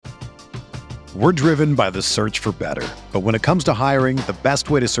We're driven by the search for better. But when it comes to hiring, the best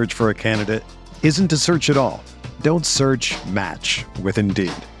way to search for a candidate isn't to search at all. Don't search, match with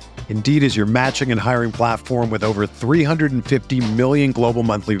Indeed. Indeed is your matching and hiring platform with over 350 million global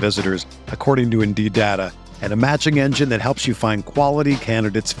monthly visitors, according to Indeed data, and a matching engine that helps you find quality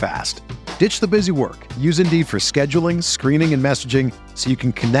candidates fast. Ditch the busy work. Use Indeed for scheduling, screening, and messaging so you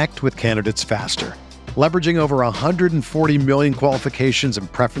can connect with candidates faster. Leveraging over 140 million qualifications and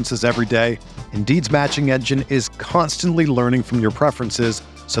preferences every day, Indeed's matching engine is constantly learning from your preferences,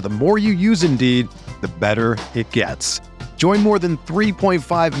 so the more you use Indeed, the better it gets. Join more than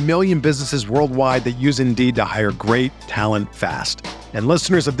 3.5 million businesses worldwide that use Indeed to hire great talent fast. And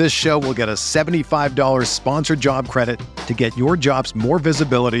listeners of this show will get a $75 sponsored job credit to get your jobs more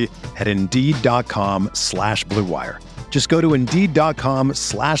visibility at Indeed.com/Blue Wire. Just go to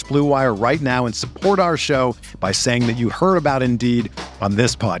Indeed.com/Blue Wire right now and support our show by saying that you heard about Indeed on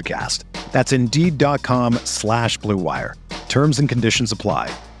this podcast. That's Indeed.com/Blue Wire. Terms and conditions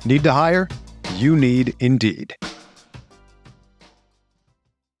apply. Need to hire? You need Indeed.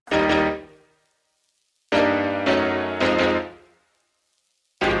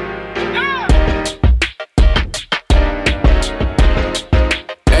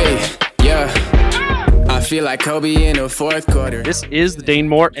 Feel like Kobe in the fourth quarter. This is the Dane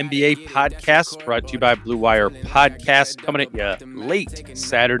Moore NBA podcast, brought to you by Blue Wire Podcast, coming at you late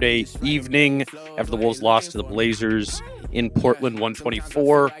Saturday evening after the Wolves lost to the Blazers in Portland,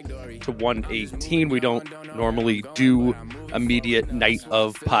 124-118. We don't normally do immediate night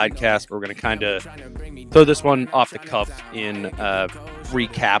of podcast, but we're going to kind of throw this one off the cuff in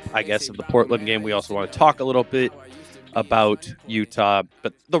recap, I guess, of the Portland game. We also want to talk a little bit about Utah,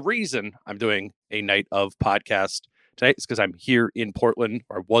 but the reason I'm doing a night of podcast tonight is because I'm here in Portland,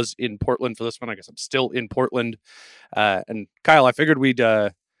 or was in Portland for this one. I guess I'm still in Portland. And Kyle, I figured we'd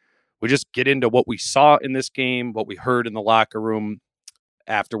just get into what we saw in this game, what we heard in the locker room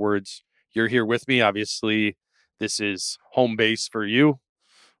afterwards. You're here with me. Obviously, this is home base for you.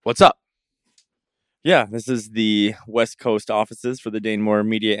 What's up? Yeah, this is the West Coast offices for the Dane Moore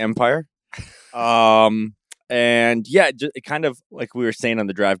Media Empire. And yeah, it kind of like we were saying on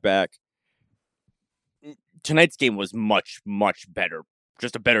the drive back, tonight's game was much, much better.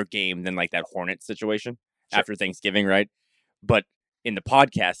 Just a better game than like that Hornets situation after Thanksgiving, right? But in the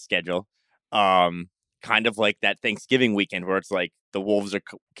podcast schedule, kind of like that Thanksgiving weekend where it's like the Wolves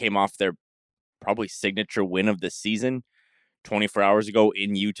came off their probably signature win of the season 24 hours ago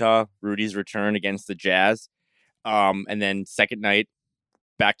in Utah, Rudy's return against the Jazz. And then second night,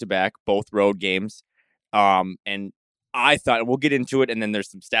 back-to-back, both road games. And I thought we'll get into it, and then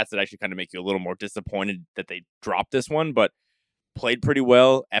there's some stats that actually kind of make you a little more disappointed that they dropped this one, but played pretty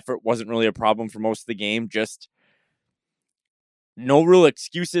well. Effort wasn't really a problem for most of the game. Just no real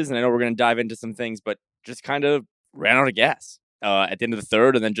excuses, and I know we're going to dive into some things, but just kind of ran out of gas at the end of the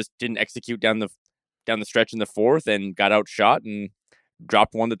third, and then just didn't execute down the stretch in the fourth, and got outshot and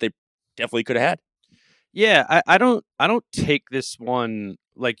dropped one that they definitely could have had. Yeah, I don't take this one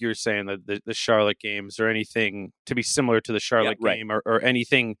like you're saying, the Charlotte games or anything to be similar to the Charlotte game or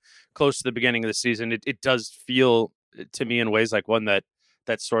anything close to the beginning of the season. It does feel to me in ways like one that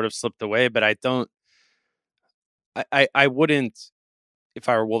sort of slipped away, but I wouldn't, if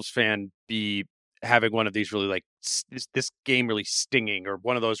I were a Wolves fan, be having one of these really like this game really stinging, or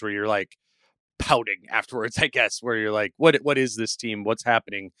one of those where you're like pouting afterwards, I guess, where you're like, what is this team? What's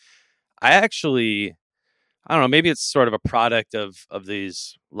happening? I don't know, maybe it's sort of a product of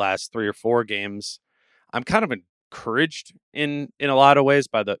these last 3 or 4 games. I'm kind of encouraged in a lot of ways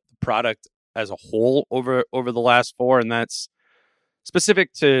by the product as a whole over the last 4, and that's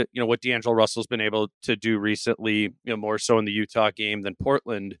specific to, what D'Angelo Russell's been able to do recently, more so in the Utah game than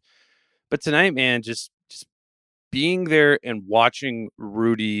Portland. But tonight, man, just being there and watching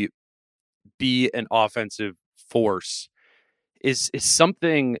Rudy be an offensive force is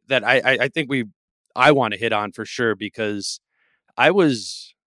something that I think I want to hit on for sure, because I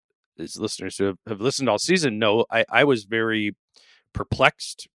was, as listeners who have listened all season know, I was very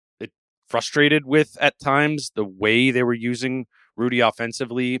perplexed, frustrated with at times the way they were using Rudy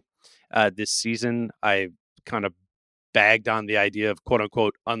offensively this season. I kind of bagged on the idea of quote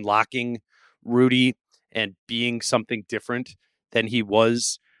unquote unlocking Rudy and being something different than he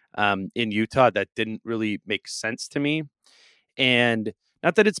was in Utah. That didn't really make sense to me. And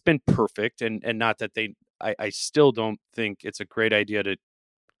not that it's been perfect, and not that I still don't think it's a great idea to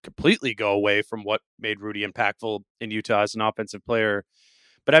completely go away from what made Rudy impactful in Utah as an offensive player.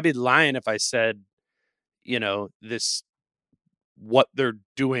 But I'd be lying if I said, what they're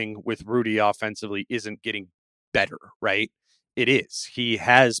doing with Rudy offensively isn't getting better, right? it is. He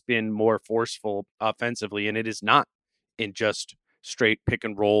has been more forceful offensively, and it is not in just straight pick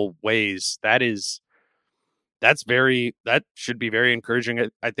and roll ways. That should be very encouraging,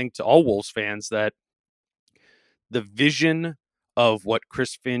 I think, to all Wolves fans, that the vision of what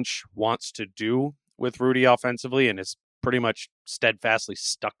Chris Finch wants to do with Rudy offensively and is pretty much steadfastly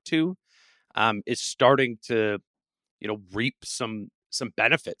stuck to, is starting to, reap some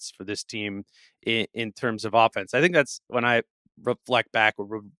benefits for this team in terms of offense. I think that's when I reflect back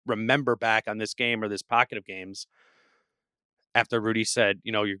or remember back on this game or this pocket of games after Rudy said,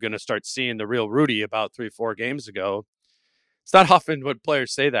 you're going to start seeing the real Rudy about 3-4 games ago. It's not often when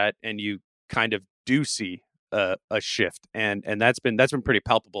players say that, and you kind of do see a shift, and that's been pretty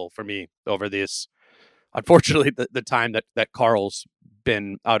palpable for me over this. Unfortunately, the time that Carl's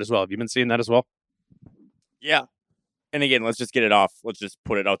been out as well. Have you been seeing that as well? Yeah. And again, let's just get it off. Let's just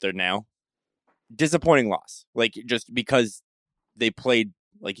put it out there now. Disappointing loss. Like, just because they played,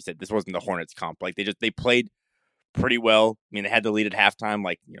 like you said, this wasn't the Hornets comp. Like, they played pretty well. I mean, they had the lead at halftime.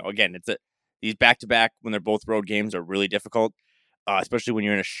 Like, again, these back-to-back, when they're both road games, are really difficult, especially when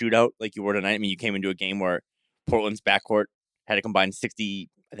you're in a shootout like you were tonight. I mean, you came into a game where Portland's backcourt had a combined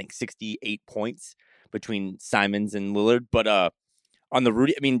 68 points between Simons and Lillard. But on the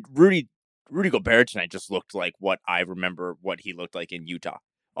Rudy Gobert tonight just looked like what I remember what he looked like in Utah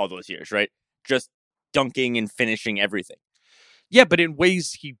all those years, right? Just dunking and finishing everything. Yeah, but in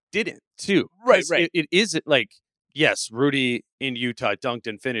ways he didn't, too. Right. It isn't like, yes, Rudy in Utah dunked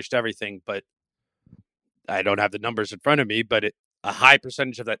and finished everything, but I don't have the numbers in front of me, but a high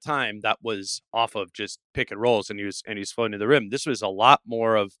percentage of that time that was off of just pick and rolls, and he was floating to the rim. This was a lot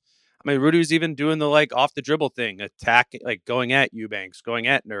more of, Rudy was even doing the off the dribble thing, attack, going at Eubanks, going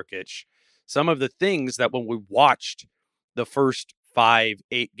at Nurkic. Some of the things that when we watched the first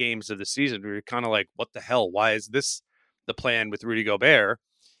 5-8 games of the season, we were kind of like, what the hell? Why is this the plan with Rudy Gobert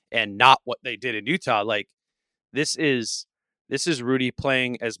and not what they did in Utah? Like, this is Rudy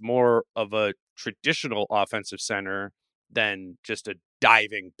playing as more of a traditional offensive center than just a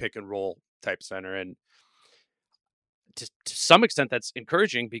diving pick and roll type center. And to some extent, that's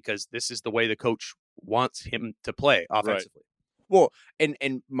encouraging because this is the way the coach wants him to play offensively. Right. Well,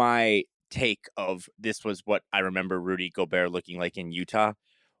 and my take of this was what I remember Rudy Gobert looking like in Utah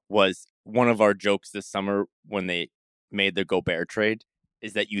was one of our jokes this summer when they made the Gobert trade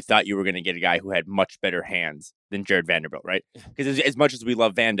is that you thought you were going to get a guy who had much better hands than Jared Vanderbilt, right? Because as much as we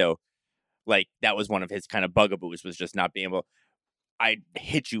love Vando, like, that was one of his kind of bugaboos, was just not being able. I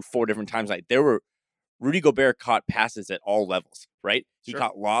hit you 4 different times. Like, Rudy Gobert caught passes at all levels, right? He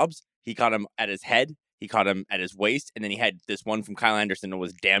caught lobs. He caught him at his head. He caught him at his waist. And then he had this one from Kyle Anderson that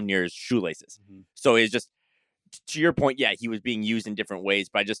was damn near his shoelaces. Mm-hmm. So it's just, to your point, yeah, he was being used in different ways,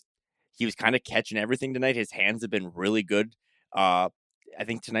 but he was kind of catching everything tonight. His hands have been really good. I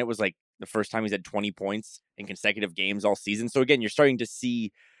think tonight was like the first time he's had 20 points in consecutive games all season. So again, you're starting to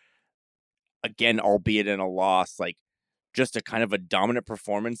see, again, albeit in a loss, like just a kind of a dominant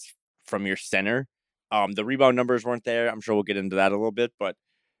performance from your center. The rebound numbers weren't there. I'm sure we'll get into that a little bit, but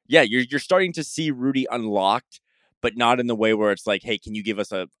yeah, you're starting to see Rudy unlocked, but not in the way where it's like, hey, can you give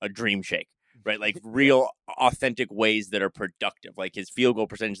us a dream shake, right? Like real authentic ways that are productive, like his field goal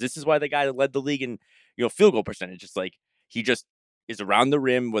percentage. This is why the guy that led the league in, field goal percentage. It's like, he just is around the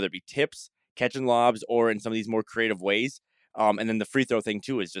rim, whether it be tips, catching lobs, or in some of these more creative ways. And then the free throw thing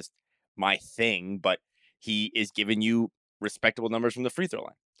too is just my thing, but he is giving you respectable numbers from the free throw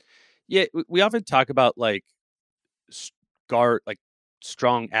line. Yeah, we often talk about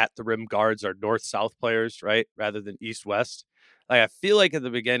strong at the rim guards are north-south players, right? Rather than east-west. I feel like at the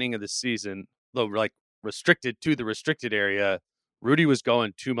beginning of the season, though, restricted to the restricted area, Rudy was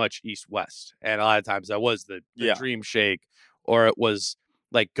going too much east-west. And a lot of times that was the dream shake, or it was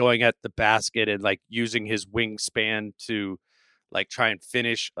going at the basket and using his wingspan to try and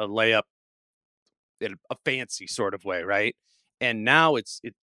finish a layup in a fancy sort of way, right? And now it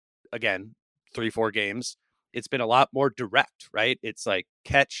again, 3-4 games, it's been a lot more direct, right? It's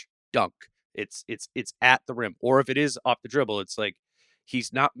catch, dunk. It's at the rim. Or if it is off the dribble, it's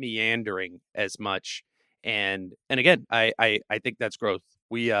he's not meandering as much. And again, I think that's growth.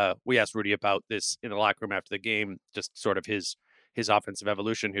 We asked Rudy about this in the locker room after the game, just sort of his offensive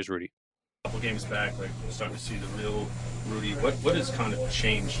evolution. Here's Rudy. A couple games back, we're starting to see the real Rudy. What has kind of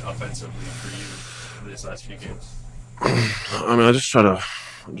changed offensively for you in these last few games? I just try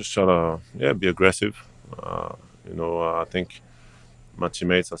to be aggressive. I think my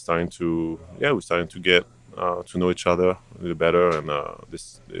teammates are starting to get to know each other a little better, and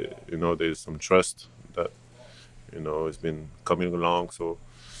there's some trust that has been coming along. So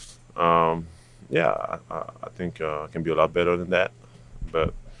yeah, I think I can be a lot better than that.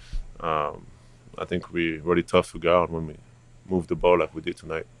 But um, I think we really tough to go out when we move the ball like we did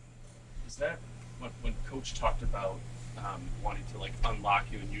tonight. Is that when Coach talked about wanting to like unlock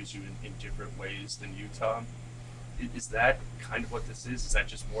you and use you in different ways than Utah? Is that kind of what this is? Is that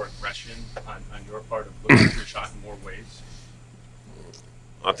just more aggression on your part of looking at your shot in more ways?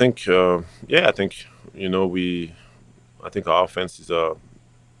 I think, yeah, I think I think our offense is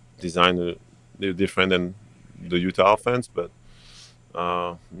designed a little different than the Utah offense, but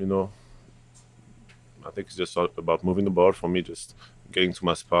uh, you know, I think it's just all about moving the ball for me, just getting to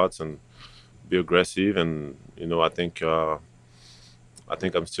my spots and be aggressive. And I think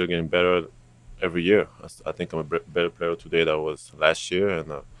I'm still getting better every year. I think I'm a better player today than I was last year,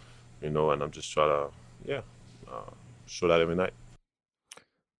 and and I'm just trying to uh, show that every night.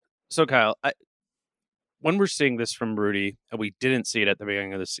 So Kyle, when we're seeing this from Rudy, and we didn't see it at the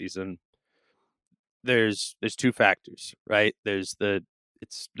beginning of the season, there's two factors, right? It's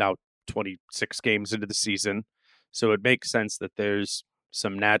now 26 games into the season, so it makes sense that there's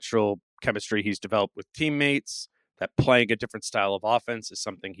some natural chemistry he's developed with teammates, that playing a different style of offense is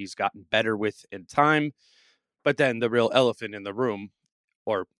something he's gotten better with in time. But then the real elephant in the room,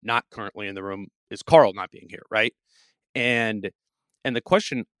 or not currently in the room, is Carl not being here, right? And and the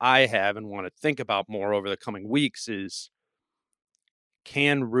question I have and want to think about more over the coming weeks is,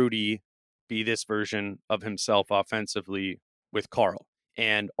 can Rudy be this version of himself offensively with Carl?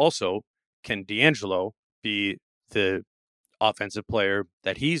 And also, can D'Angelo be the offensive player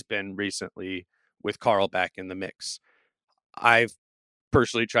that he's been recently with Carl back in the mix? I've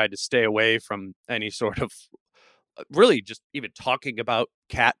personally tried to stay away from any sort of really just even talking about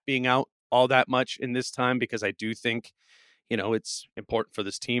Cat being out all that much in this time, because I do think, it's important for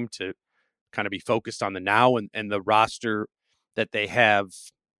this team to kind of be focused on the now and the roster that they have,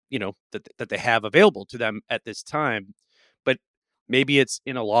 that they have available to them at this time. But maybe it's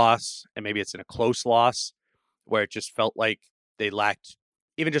in a loss, and maybe it's in a close loss where it just felt like they lacked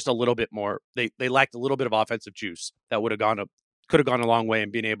even just a little bit more. They lacked a little bit of offensive juice that could have gone a long way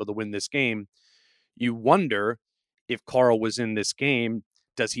in being able to win this game. You wonder if Carl was in this game,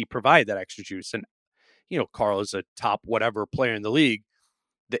 does he provide that extra juice? And Carl is a top whatever player in the league.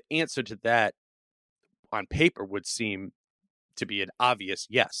 The answer to that on paper would seem to be an obvious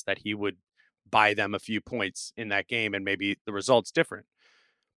yes, that he would buy them a few points in that game, and maybe the result's different.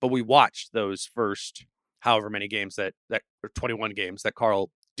 But we watched those first however many games that or 21 games that Carl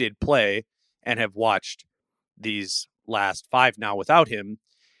did play, and have watched these last 5 now without him.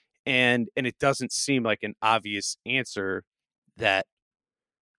 And it doesn't seem like an obvious answer that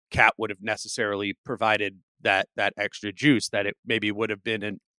Cat would have necessarily provided that extra juice, that it maybe would have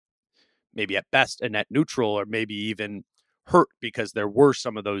been maybe at best a net neutral, or maybe even hurt, because there were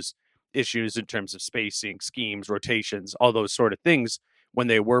some of those issues in terms of spacing, schemes, rotations, all those sort of things when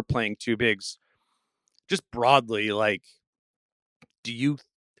they were playing two bigs. Just broadly, like, do you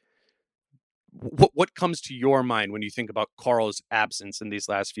what comes to your mind when you think about Carl's absence in these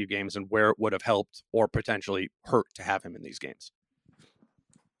last few games, and where it would have helped or potentially hurt to have him in these games?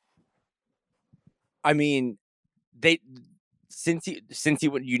 I mean, since he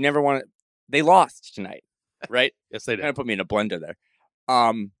you never want to. They lost tonight, right? Yes, they did. Kind of put me in a blender there.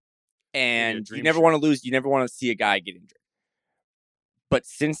 And you never shot. want to lose. You never want to see a guy get injured. But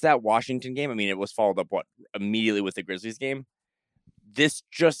since that Washington game, I mean, it was followed up immediately with the Grizzlies game. This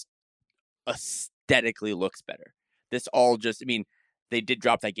just aesthetically looks better. This all just, I mean, they did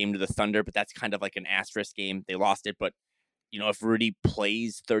drop that game to the Thunder, but that's kind of like an asterisk game. They lost it, but if Rudy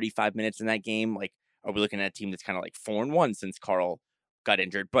plays 35 minutes in that game, like, are we looking at a team that's kind of like 4-1 since Carl got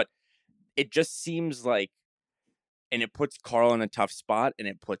injured? But it just seems like, and it puts Carl in a tough spot, and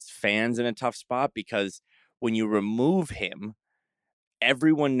it puts fans in a tough spot, because when you remove him,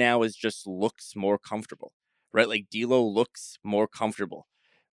 everyone now just looks more comfortable, right? Like, D'Lo looks more comfortable.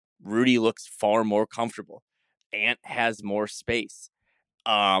 Rudy looks far more comfortable. Ant has more space.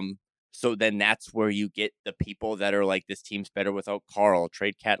 So then that's where you get the people that are like, this team's better without Carl,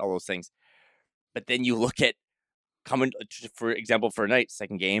 trade Cat, all those things. But then you look at coming, for example, for a night,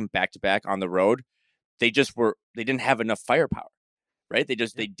 second game, back-to-back on the road, they didn't have enough firepower, right? They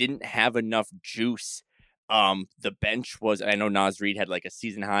didn't have enough juice. The bench was, I know Naz Reid had like a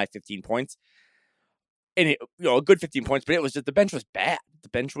season high 15 points, and a good 15 points, but it was just, the bench was bad.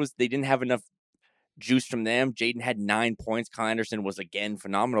 They didn't have enough juice from them. Jaden had 9 points. Kyle Anderson was again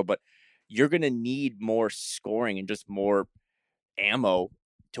phenomenal, but you're going to need more scoring and just more ammo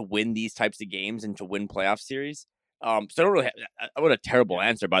to win these types of games and to win playoff series. So I don't really what a terrible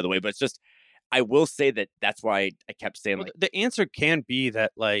answer, by the way, but it's just, I will say that's why I kept saying, the answer can be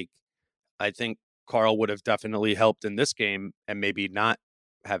that, like, I think Carl would have definitely helped in this game and maybe not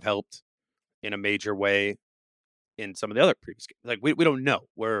have helped in a major way in some of the other previous games. Like we don't know.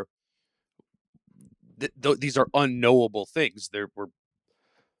 These are unknowable things. They're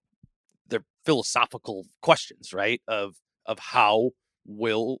philosophical questions, right? Of how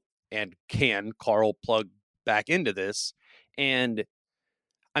will and can Carl plug back into this? And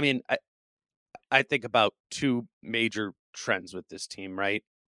I mean, I think about two major trends with this team, right?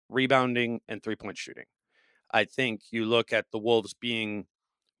 Rebounding and 3-point shooting. I think you look at the Wolves being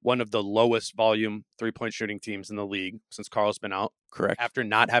one of the lowest volume 3-point shooting teams in the league since Carl's been out. Correct. After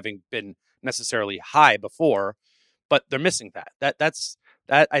not having been necessarily high before, but they're missing that.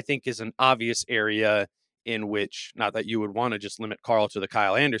 That I think is an obvious area in which, not that you would want to just limit Carl to the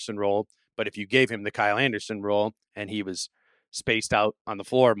Kyle Anderson role, but if you gave him the Kyle Anderson role and he was spaced out on the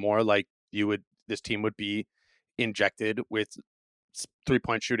floor more, like this team would be injected with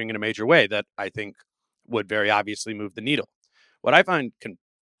 3-point shooting in a major way that I think would very obviously move the needle. What I find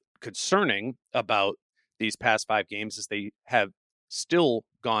concerning about these past 5 games is they have still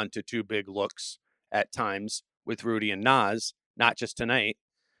gone to 2 big looks at times with Rudy and Naz, not just tonight,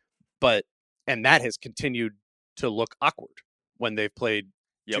 and that has continued to look awkward when they've played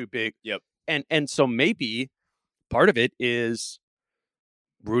 2 big. Yep. And so maybe part of it is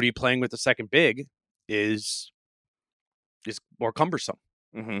Rudy playing with the second big is more cumbersome.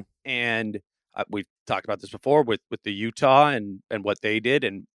 Mm-hmm. And we've talked about this before with the Utah and what they did,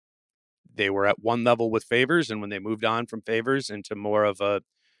 and they were at one level with Favors, and when they moved on from Favors into more of a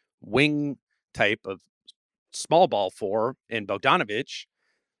wing type of small ball 4 in Bogdanovich,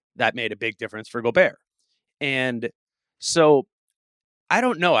 that made a big difference for Gobert. And so I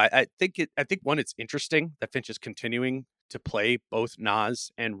don't know. I think one, it's interesting that Finch is continuing to play both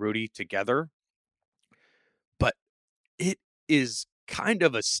Naz and Rudy together, but it is kind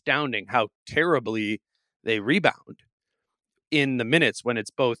of astounding how terribly they rebound in the minutes when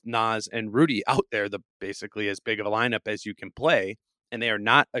it's both Naz and Rudy out there, basically as big of a lineup as you can play, and they are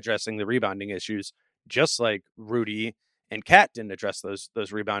not addressing the rebounding issues, just like Rudy and Kat didn't address those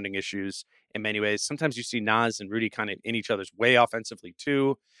rebounding issues in many ways. Sometimes you see Naz and Rudy kind of in each other's way offensively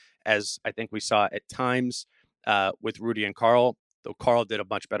too, as I think we saw at times with Rudy and Carl, though Carl did a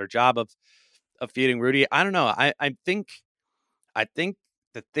much better job of feeding Rudy. I don't know. I think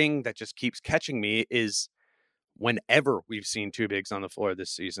the thing that just keeps catching me is whenever we've seen 2 bigs on the floor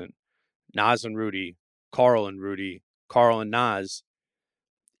this season, Naz and Rudy, Carl and Rudy, Carl and Naz,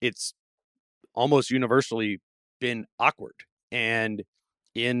 it's almost universally been awkward. And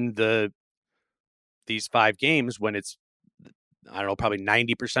in these 5 games, when it's, I don't know, probably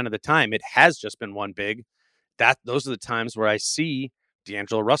 90% of the time, it has just been one big. Those are the times where I see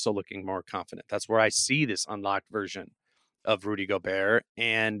D'Angelo Russell looking more confident. That's where I see this unlocked version of Rudy Gobert.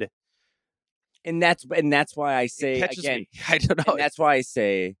 And that's why I say, again, I don't know. And that's why I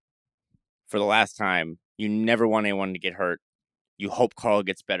say, for the last time, you never want anyone to get hurt. You hope Carl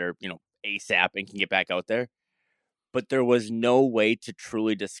gets better, ASAP and can get back out there. But there was no way to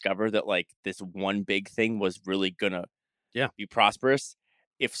truly discover that, like, this one big thing was really gonna be prosperous.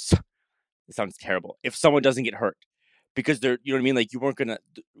 It sounds terrible. If someone doesn't get hurt, because they're, you know what I mean? Like,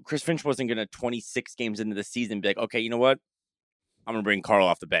 Chris Finch wasn't gonna 26 games into the season be like, okay, you know what? I'm gonna bring Carl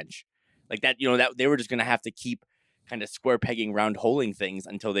off the bench. Like that, that they were just gonna have to keep kind of square pegging, round holing things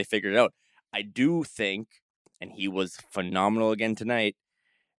until they figured it out. I do think, and he was phenomenal again tonight,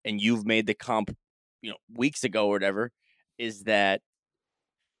 and you've made the comp, weeks ago or whatever, is that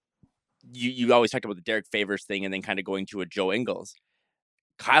you always talked about the Derek Favors thing and then kind of going to a Joe Ingles.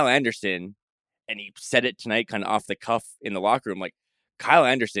 Kyle Anderson, and he said it tonight kind of off the cuff in the locker room, like, Kyle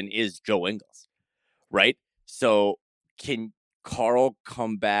Anderson is Joe Ingles, right? So can Carl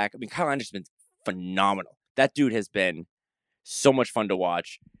come back? I mean, Kyle Anderson's been phenomenal. That dude has been so much fun to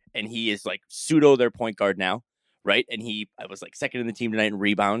watch, and he is like pseudo their point guard now, right? And I was like second in the team tonight in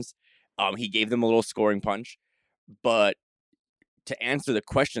rebounds. He gave them a little scoring punch. But to answer the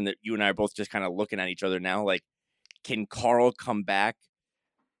question that you and I are both just kind of looking at each other now, like, can Carl come back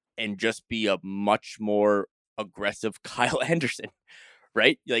and just be a much more aggressive Kyle Anderson,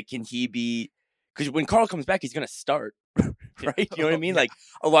 right? Like, can he be, because when Carl comes back, he's going to start, right? You know what I mean? Like,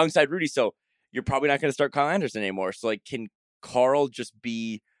 alongside Rudy. So you're probably not going to start Kyle Anderson anymore. So, like, can Carl just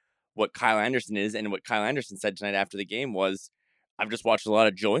be what Kyle Anderson is? And what Kyle Anderson said tonight after the game was, I've just watched a lot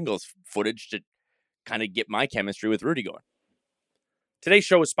of Joe Ingles footage to kind of get my chemistry with Rudy going. Today's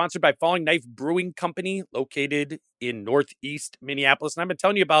show is sponsored by Falling Knife Brewing Company, located in Northeast Minneapolis. And I've been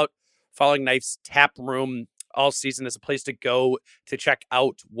telling you about Falling Knife's tap room all season as a place to go to check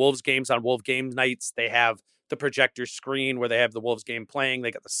out Wolves games on Wolf game nights. They have the projector screen where they have the Wolves game playing.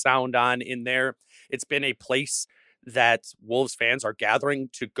 They got the sound on in there. It's been a place that Wolves fans are gathering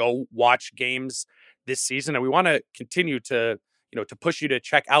to go watch games this season. And we want to continue to, to push you to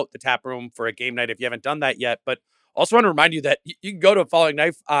check out the tap room for a game night if you haven't done that yet. But also want to remind you that you can go to Falling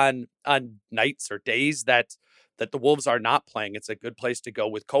Knife on nights or days that the Wolves are not playing. It's a good place to go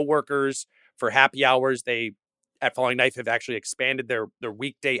with coworkers for happy hours. They at Falling Knife have actually expanded their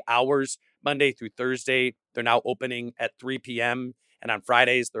weekday hours Monday through Thursday. They're now opening at 3 p.m. and on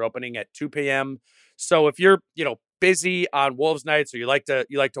Fridays they're opening at 2 p.m. So if you're, busy on Wolves nights or you like to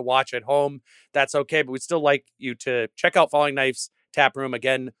watch at home, that's okay. But we'd still like you to check out Falling Knife's tap room,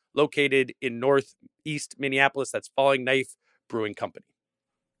 again, located in Northeast Minneapolis. That's Falling Knife Brewing Company.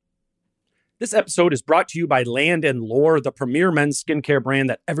 This episode is brought to you by Land & Lore, the premier men's skincare brand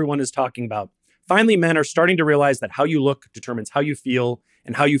that everyone is talking about. Finally, men are starting to realize that how you look determines how you feel,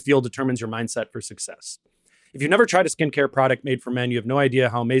 and how you feel determines your mindset for success. If you've never tried a skincare product made for men, you have no idea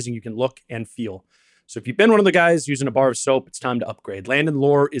how amazing you can look and feel. So if you've been one of the guys using a bar of soap, it's time to upgrade. Land &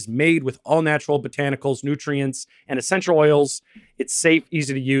 Lore is made with all natural botanicals, nutrients, and essential oils. It's safe,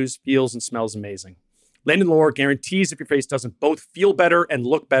 easy to use, feels and smells amazing. Land & Lore guarantees if your face doesn't both feel better and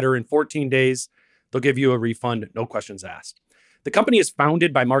look better in 14 days, they'll give you a refund, no questions asked. The company is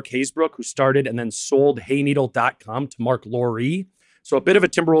founded by Mark Haysbrook, who started and then sold HeyNeedle.com to Mark Loree. So a bit of a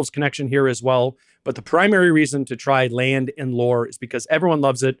Timberwolves connection here as well. But the primary reason to try Land & Lore is because everyone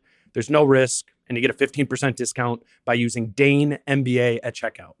loves it. There's no risk, and you get a 15% discount by using Dane MBA at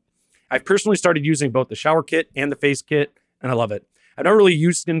checkout. I've personally started using both the shower kit and the face kit, and I love it. I've never really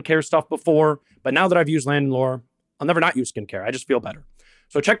used skincare stuff before, but now that I've used Land & Lore, I'll never not use skincare. I just feel better.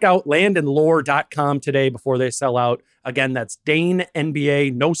 So check out landandlore.com today before they sell out. Again, that's Dane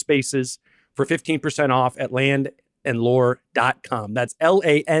NBA, no spaces, for 15% off at landandlore.com. That's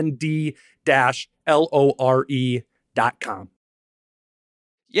LAND-LORE.com.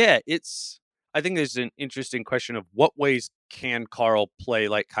 Yeah, I think there's an interesting question of what ways can Carl play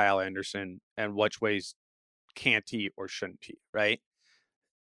like Kyle Anderson and which ways can't he or shouldn't he, right?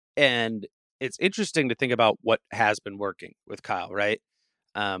 And it's interesting to think about what has been working with Kyle, right?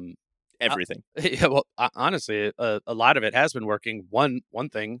 Everything. Yeah, well, honestly, a lot of it has been working. One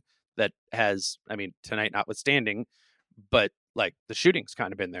thing that has, tonight notwithstanding, but like the shooting's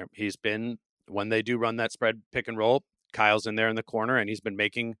kind of been there. He's been, when they do run that spread pick and roll, Kyle's in there in the corner and he's been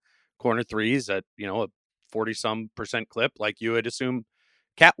making corner threes at, a 40-some% clip like you would assume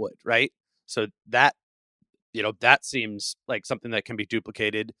Cat would, right? So that seems like something that can be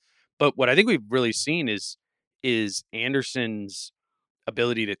duplicated. But what I think we've really seen is Anderson's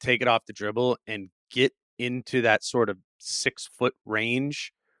ability to take it off the dribble and get into that sort of 6-foot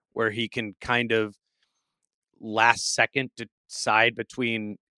range where he can kind of last second decide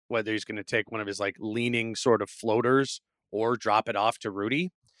between whether he's going to take one of his like leaning sort of floaters or drop it off to Rudy.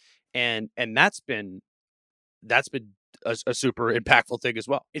 And that's been a super impactful thing as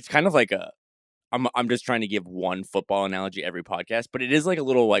well. It's kind of like I'm just trying to give one football analogy every podcast, but it is like a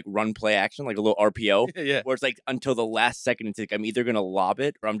little like run play action, like a little RPO, yeah. Where it's like until the last second, it's like I'm either going to lob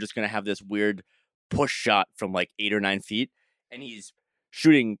it or I'm just going to have this weird push shot from like 8 or 9 feet. And he's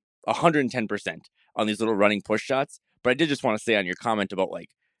shooting 110% on these little running push shots. But I did just want to say on your comment about like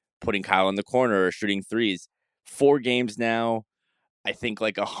putting Kyle in the corner or shooting threes, 4 games now, I think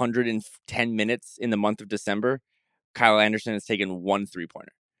like 110 minutes in the month of December, Kyle Anderson has taken 1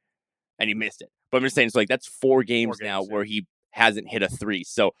 3-pointer and he missed it. But I'm just saying, so like that's 4 games now where he hasn't hit a 3.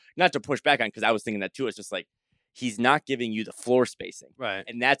 So not to push back on, because I was thinking that too. It's just like he's not giving you the floor spacing, right?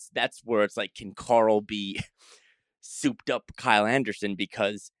 And that's where it's like, can Carl be souped up Kyle Anderson?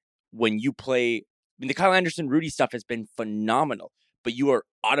 Because when you play, the Kyle Anderson Rudy stuff has been phenomenal, but you are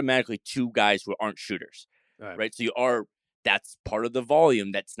automatically 2 guys who aren't shooters, right? So that's part of the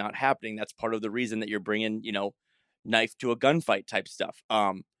volume that's not happening. That's part of the reason that you're bringing, knife to a gunfight type stuff.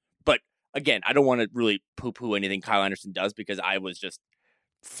 But again, I don't want to really poo-poo anything Kyle Anderson does, because I just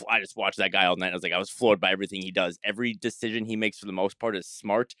watched that guy all night. I was floored by everything he does. Every decision he makes for the most part is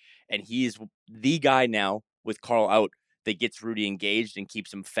smart, and he's the guy now with Carl out that gets Rudy engaged and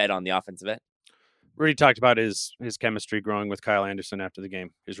keeps him fed on the offensive end. Rudy talked about his chemistry growing with Kyle Anderson after the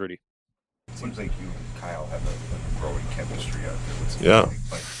game. Here's Rudy. It seems like you and Kyle have a growing chemistry out there. Yeah.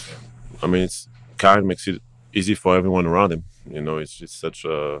 Kyle makes it easy for everyone around him. It's just such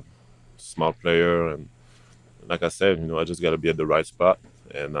a smart player, and like I said, I just got to be at the right spot,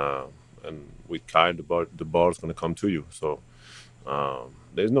 and with Kyle, the ball is going to come to you. So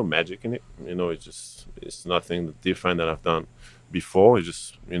there's no magic in it. It's nothing different than I've done before. It's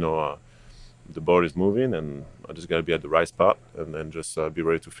just the ball is moving, and I just got to be at the right spot, and then just be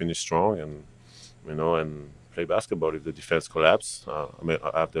ready to finish strong, and play basketball. If the defense collapse, I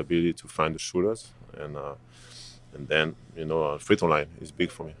have the ability to find the shooters, and then free throw line is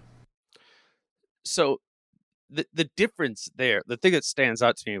big for me. So the difference there, the thing that stands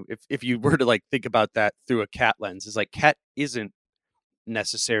out to me, if you were to like think about that through a Cat lens, is like Cat isn't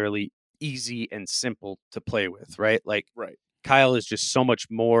necessarily easy and simple to play with, right? Like Right. Kyle is just so much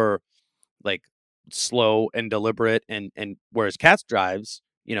more like slow and deliberate, and whereas Cat's drives,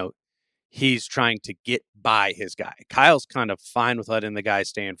 he's trying to get by his guy. Kyle's kind of fine with letting the guy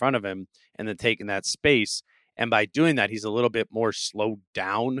stay in front of him and then taking that space. And by doing that, he's a little bit more slowed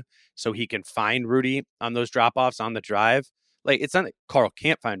down so he can find Rudy on those drop offs on the drive. Like, it's not that Carl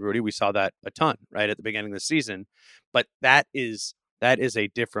can't find Rudy. We saw that a ton, right, at the beginning of the season. But that is a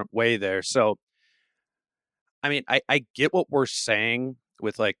different way there. So, I mean, I get what we're saying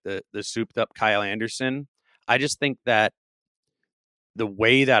with like the souped up Kyle Anderson. I just think that the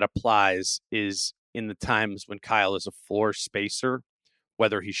way that applies is in the times when Kyle is a floor spacer,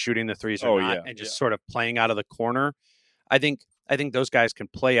 whether he's shooting the threes or not, and just sort of playing out of the corner. I think those guys can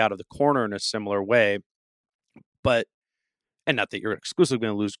play out of the corner in a similar way, but and not that you're exclusively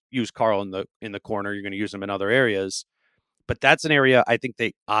going to use Carl in the corner. You're going to use him in other areas, but that's an area I think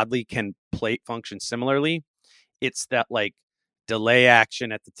they oddly can function similarly. It's that like delay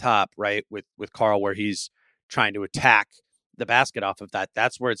action at the top, right? With Carl, where he's trying to attack the basket off of that.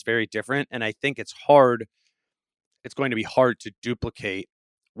 That's where it's very different. And I think it's hard. It's going to be hard to duplicate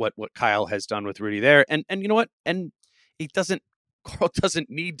what Kyle has done with Rudy there. And you know what? And Carl doesn't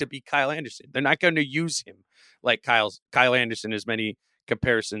need to be Kyle Anderson. They're not going to use him like Kyle Anderson, as many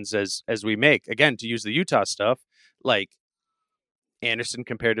comparisons as we make. Again, to use the Utah stuff, like Anderson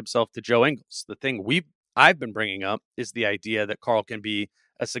compared himself to Joe Ingles. The thing I've been bringing up is the idea that Carl can be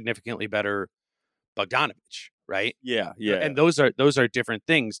a significantly better Bogdanovich, right? Yeah. And those are different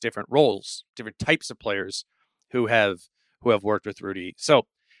things, different roles, different types of players who have worked with Rudy. So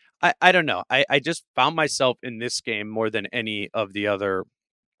I don't know. I just found myself in this game more than any of the other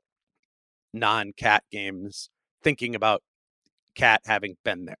non-Cat games thinking about Cat having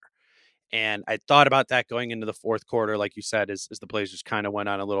been there. And I thought about that going into the fourth quarter, like you said, as the Blazers kind of went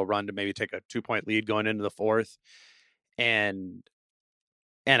on a little run to maybe take a 2-point lead going into the fourth. And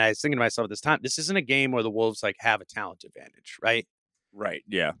I was thinking to myself at this time, this isn't a game where the Wolves like have a talent advantage, right? Right.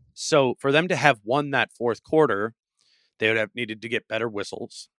 Yeah. So for them to have won that fourth quarter, they would have needed to get better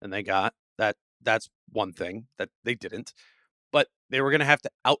whistles, and they got that. That's one thing that they didn't, but they were going to have to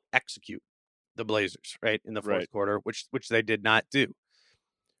out execute the Blazers, right, in the fourth quarter, which they did not do.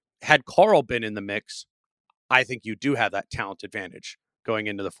 Had Carl been in the mix, I think you do have that talent advantage going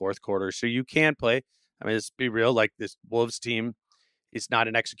into the fourth quarter. So you can play. I mean, let's be real. Like, this Wolves team is not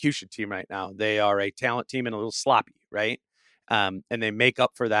an execution team right now. They are a talent team and a little sloppy, right? And they make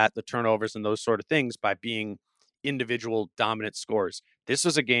up for that, the turnovers and those sort of things, by being individual dominant scores. This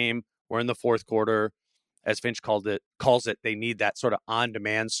was a game where in the fourth quarter, as Finch calls it, they need that sort of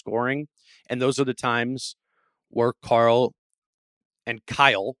on-demand scoring. And those are the times where Carl and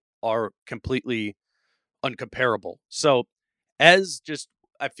Kyle are completely uncomparable. So I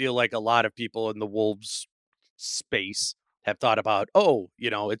feel like a lot of people in the Wolves space have thought about,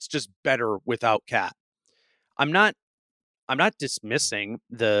 it's just better without Cat. I'm not dismissing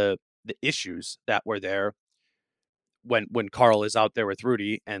the issues that were there when Carl is out there with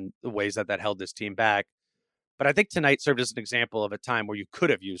Rudy and the ways that held this team back. But I think tonight served as an example of a time where you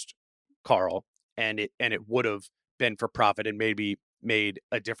could have used Carl and it would have been for profit and maybe made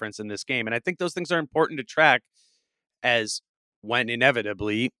a difference in this game. And I think those things are important to track, as when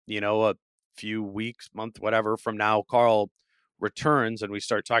inevitably, a few weeks, month, whatever from now, Carl returns and we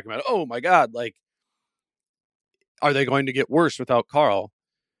start talking about, oh my God, like, are they going to get worse without Carl?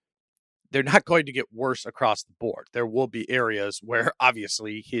 They're not going to get worse across the board. There will be areas where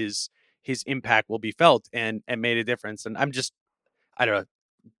obviously his impact will be felt and made a difference. And I'm just, I don't know,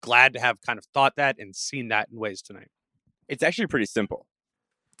 glad to have kind of thought that and seen that in ways tonight. It's actually pretty simple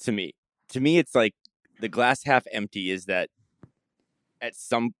to me. To me, it's like the glass half empty is that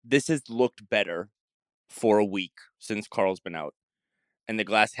this has looked better for a week since Carl's been out. And the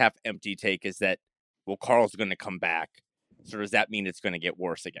glass half empty take is that, well, Carl's going to come back. So does that mean it's going to get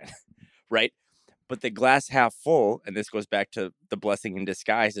worse again? Right? But the glass half full, and this goes back to the blessing in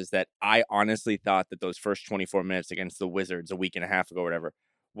disguise, is that I honestly thought that those first 24 minutes against the Wizards a week and a half ago or whatever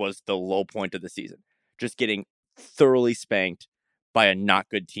was the low point of the season. Just getting thoroughly spanked by a not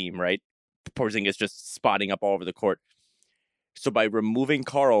good team, right? Porzingis just spotting up all over the court. So by removing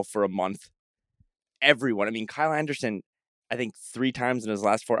Carl for a month, everyone, I mean, Kyle Anderson, I think 3 times in his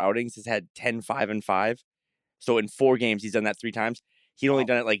last 4 outings has had 10, 5, and 5. So in 4 games, he's done that 3 times. He'd only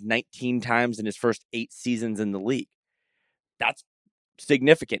done it like 19 times in his first 8 seasons in the league. That's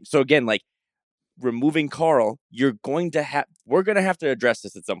significant. So again, like removing Carl, we're going to have to address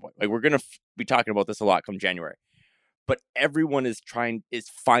this at some point. Like we're going to be talking about this a lot come January. But everyone is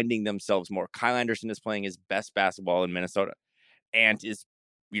finding themselves more. Kyle Anderson is playing his best basketball in Minnesota and is,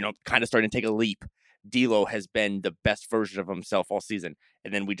 kind of starting to take a leap. D'Lo has been the best version of himself all season.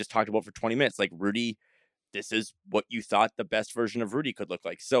 And then we just talked about for 20 minutes, like Rudy, this is what you thought the best version of Rudy could look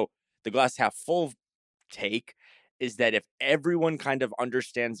like. So the glass half full take is that if everyone kind of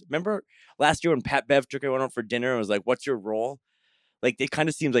understands, remember last year when Pat Bev took everyone out for dinner and was like, what's your role? Like it kind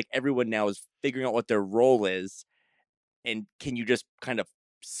of seems like everyone now is figuring out what their role is. And can you just kind of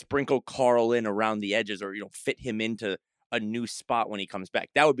sprinkle Carl in around the edges or, fit him into a new spot when he comes back?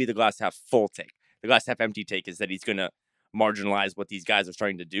 That would be the glass half full take. The glass half empty take is that he's going to marginalize what these guys are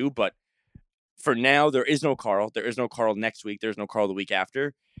starting to do. But for now, there is no Carl. There is no Carl next week. There's no Carl the week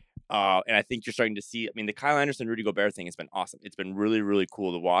after. And I think you're starting to see, the Kyle Anderson, Rudy Gobert thing has been awesome. It's been really, really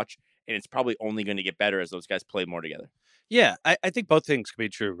cool to watch. And it's probably only going to get better as those guys play more together. Yeah, I think both things can be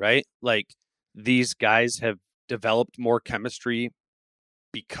true, right? Like these guys have developed more chemistry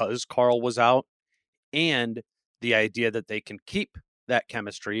because Carl was out, and the idea that they can keep that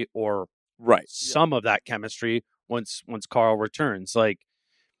chemistry or some of that chemistry once Carl returns. Like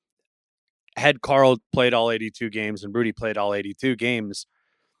had Carl played all 82 games and Rudy played all 82 games,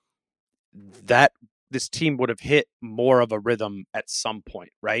 that this team would have hit more of a rhythm at some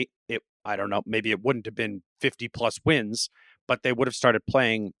point, right? I don't know, maybe it wouldn't have been 50 plus wins, but they would have started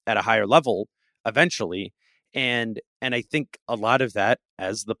playing at a higher level eventually. And I think a lot of that,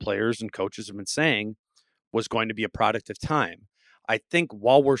 as the players and coaches have been saying, was going to be a product of time. I think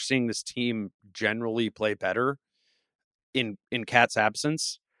while we're seeing this team generally play better in Cat's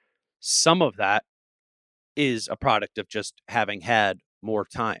absence, some of that is a product of just having had more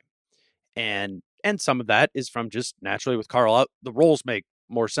time. And some of that is from just naturally with Carl out, the roles make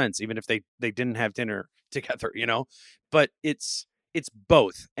more sense, even if they didn't have dinner together, but it's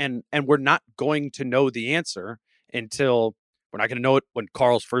both. And we're not going to know the answer until we're not going to know it when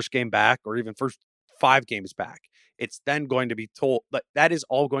Carl's first game back or even first 5 games back. It's then going to be told that is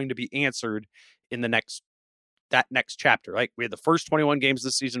all going to be answered in that next chapter. Like we had the first 21 games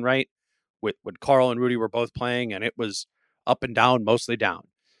this season, right? When Carl and Rudy were both playing and it was up and down, mostly down.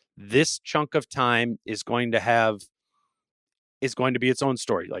 This chunk of time is going to be its own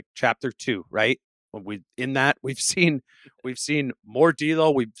story, like chapter 2, right? When we've seen more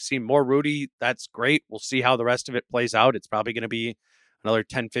D'Lo, we've seen more Rudy. That's great. We'll see how the rest of it plays out. It's probably going to be another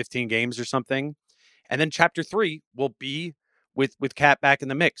 10, 15 games or something. And then chapter 3 will be with Cat back in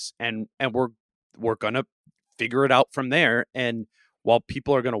the mix. And we're going to figure it out from there. And while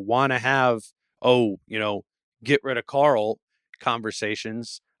people are going to want to have, get rid of Carl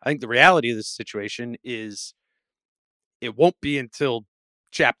conversations, I think the reality of this situation is it won't be until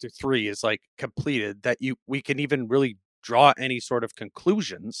chapter 3 is like completed that we can even really draw any sort of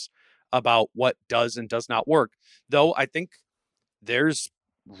conclusions about what does and does not work. Though I think there's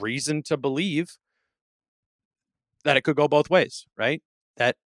reason to believe that it could go both ways, right?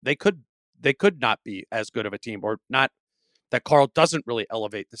 That they could not be as good of a team, or not, that Carl doesn't really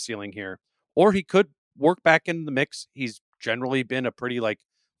elevate the ceiling here, or he could work back in the mix. He's generally been a pretty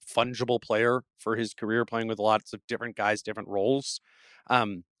fungible player for his career, playing with lots of different guys, different roles.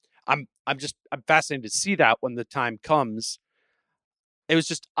 I'm fascinated to see that when the time comes. It was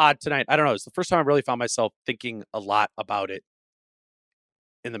just odd tonight. I don't know. It's the first time I really found myself thinking a lot about it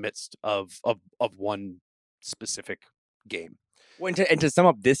in the midst of one specific game. Well, and to sum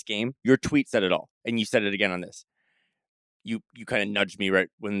up this game, your tweet said it all, and you said it again on this. You kind of nudged me right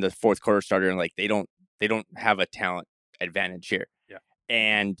when the fourth quarter started, and they don't have a talent advantage here. Yeah,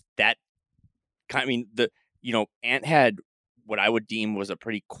 and that Ant had what I would deem was a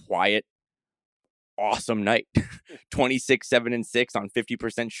pretty quiet, awesome night. 26, 7, and 6 on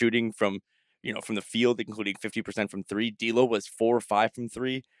 50% shooting from the field, including 50% from 3. D'Lo was 4 or 5 from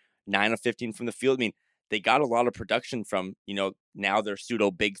 3, 9 of 15 from the field. I mean, they got a lot of production from, now their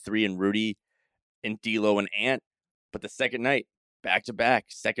pseudo big 3 and Rudy and D'Lo and Ant. But the second night, back to back,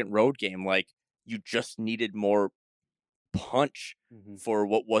 second road game, you just needed more punch for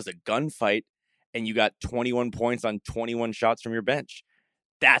what was a gunfight, and you got 21 points on 21 shots from your bench.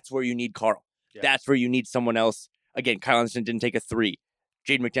 That's where you need Carl. Yeah. That's where you need someone else. Again, Kyle Anderson didn't take a 3.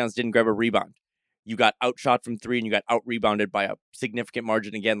 Jaden McDaniels didn't grab a rebound. You got outshot from 3 and you got out-rebounded by a significant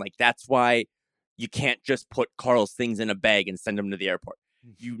margin again. That's why you can't just put Carl's things in a bag and send him to the airport.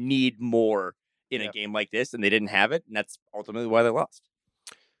 You need more in a game like this, and they didn't have it, and that's ultimately why they lost.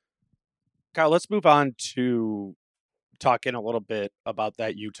 Kyle, let's move on to talk in a little bit about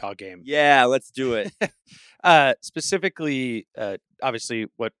that Utah game. Yeah, let's do it. Specifically, obviously,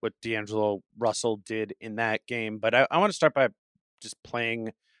 what D'Angelo Russell did in that game. But I want to start by just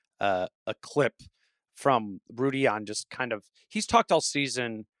playing a clip from Rudy on just kind of, he's talked all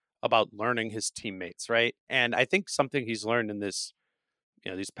season about learning his teammates, right? And I think something he's learned in this,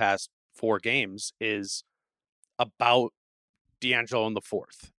 these past 4 games is about D'Angelo in the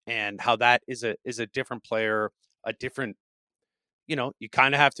fourth and how that is a different player, a different, you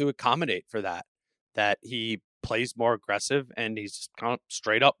kind of have to accommodate for that he plays more aggressive and he's just kind of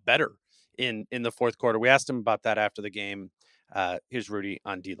straight up better in the fourth quarter. We asked him about that after the game. Here's Rudy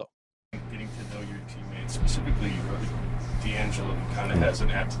on D'Lo. Getting to know your teammates, specifically D'Angelo, kind of has an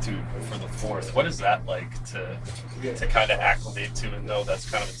aptitude for the fourth. What is that like to kind of acclimate to and know that's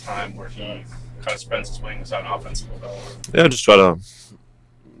kind of a time where he kind of spreads his wings on offense a little bit? Yeah, just try to,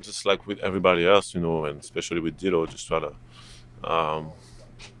 just like with everybody else, and especially with D'Lo, just try to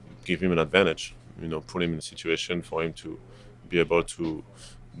give him an advantage. Put him in a situation for him to be able to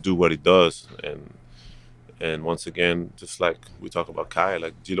do what he does. And once again, just like we talk about Kai,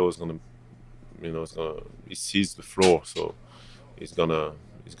 like D'Lo is gonna, he sees the floor, so he's gonna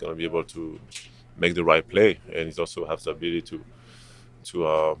be able to make the right play, and he also has the ability to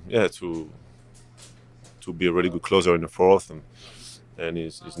be a really good closer in the fourth, and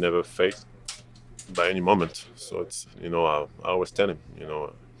he's never faked by any moment. So it's I always tell him,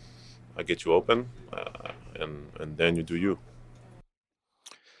 I get you open, and then you do you.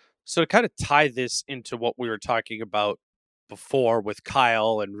 So to kind of tie this into what we were talking about before with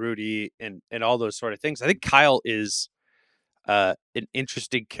Kyle and Rudy and all those sort of things, I think Kyle is an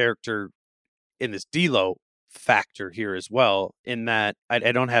interesting character in this D'Lo factor here as well, in that I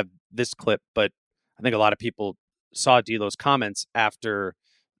don't have this clip, but I think a lot of people saw D'Lo's comments after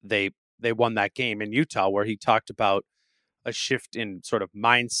they won that game in Utah, where he talked about a shift in sort of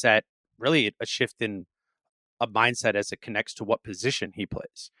mindset, really a shift in a mindset as it connects to what position he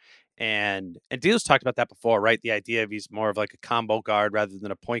plays. And D'Lo's talked about that before, right? The idea of he's more of like a combo guard rather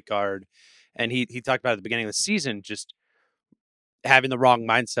than a point guard. And he talked about at the beginning of the season, just having the wrong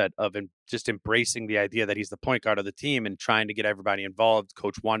mindset of just embracing the idea that he's the point guard of the team and trying to get everybody involved.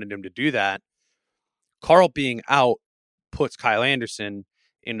 Coach wanted him to do that. Karl being out puts Kyle Anderson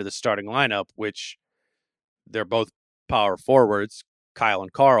into the starting lineup, which they're both power forwards, Kyle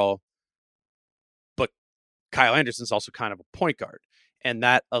and Karl, but Kyle Anderson's also kind of a point guard. And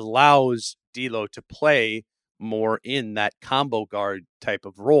that allows D'Lo to play more in that combo guard type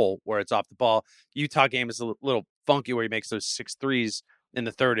of role where it's off the ball. Utah game is a little funky where he makes those 6 threes in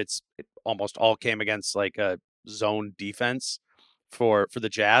the third. It almost all came against like a zone defense for the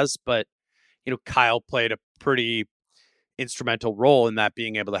Jazz. But, Kyle played a pretty instrumental role in that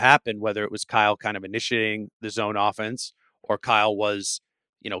being able to happen, whether it was Kyle kind of initiating the zone offense or Kyle was,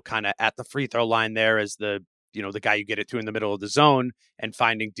 kind of at the free throw line there as the guy you get it to in the middle of the zone and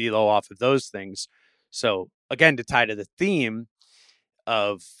finding D'Lo off of those things. So again, to tie to the theme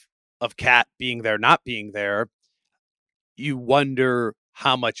of Cat being there, not being there, you wonder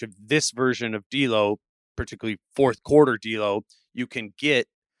how much of this version of D'Lo, particularly fourth quarter D'Lo, you can get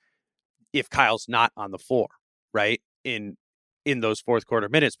if Kyle's not on the floor, right? In those fourth quarter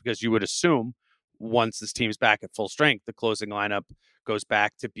minutes, because you would assume once this team's back at full strength, the closing lineup goes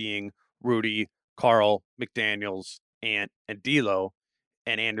back to being Rudy, Karl, McDaniels, and D'Lo,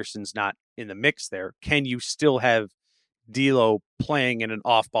 and Anderson's not in the mix there. Can you still have D'Lo playing in an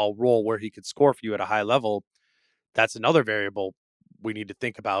off-ball role where he could score for you at a high level? That's another variable we need to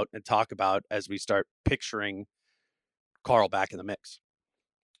think about and talk about as we start picturing Karl back in the mix.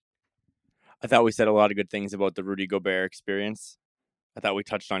 I thought we said a lot of good things about the Rudy Gobert experience. I thought we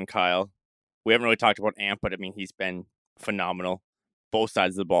touched on Kyle. We haven't really talked about Amp, but I mean, he's been phenomenal, both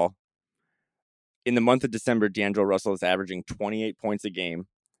sides of the ball. In the month of December, D'Angelo Russell is averaging 28 points a game.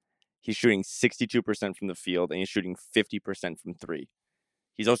 He's shooting 62% from the field, and he's shooting 50% from three.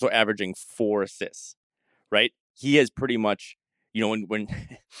 He's also averaging 4 assists, right? He has pretty much,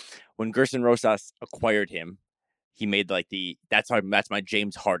 when Gerson Rosas acquired him, he made like that's my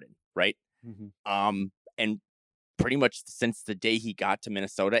James Harden, right? Mm-hmm. And pretty much since the day he got to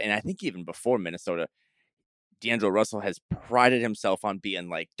Minnesota, and I think even before Minnesota, D'Angelo Russell has prided himself on being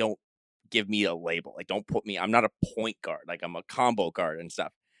like, don't give me a label. Like, don't put me, I'm not a point guard. Like, I'm a combo guard and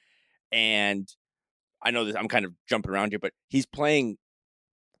stuff. And I know that I'm kind of jumping around here, but he's playing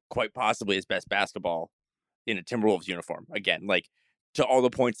quite possibly his best basketball in a Timberwolves uniform. Again, like, to all the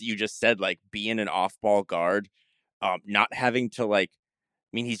points that you just said, like being an off-ball guard, not having to like,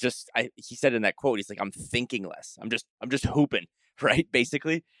 I mean, he said in that quote, he's like, I'm thinking less. I'm just hooping, right?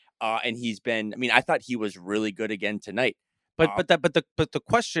 Basically. And he's been. I mean, I thought he was really good again tonight. But the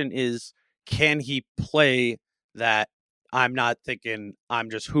question is, can he play that I'm not thinking I'm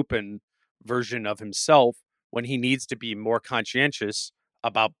just hooping version of himself when he needs to be more conscientious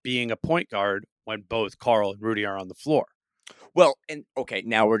about being a point guard when both Carl and Rudy are on the floor? Well, and okay,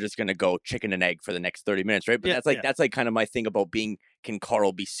 now we're just gonna go chicken and egg for the next 30 minutes, right? But that's like kind of my thing about being, can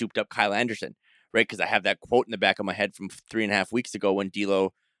Carl be souped up Kyle Anderson, right? Because I have that quote in the back of my head from 3.5 weeks ago when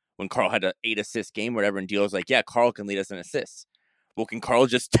Carl had an 8-assist game, or whatever, and D'Lo's like, yeah, Carl can lead us in assists. Well, can Carl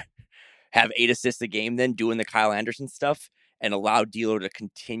just have 8 assists a game then doing the Kyle Anderson stuff and allow D'Lo to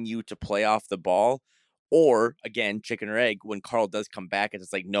continue to play off the ball? Or again, chicken or egg, when Carl does come back,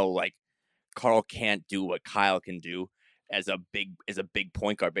 it's like, no, like Carl can't do what Kyle can do as a big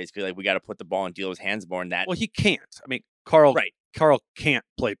point guard. Basically, like we got to put the ball in D'Lo's hands more than that. Well, he can't. I mean, Carl can't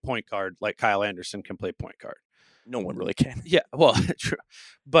play point guard like Kyle Anderson can play point guard. No one really can. Yeah, well, true.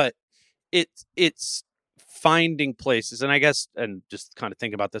 But it's finding places, and I guess, and just kind of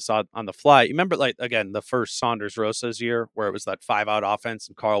think about this on the fly. You remember, like, again, the first Saunders Rosas year where it was that 5-out offense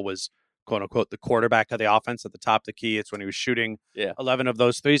and Carl was, quote unquote, the quarterback of the offense at the top of the key. It's when he was shooting 11 of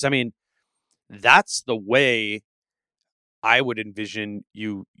those threes. I mean, that's the way I would envision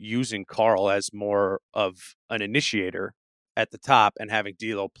you using Carl as more of an initiator at the top and having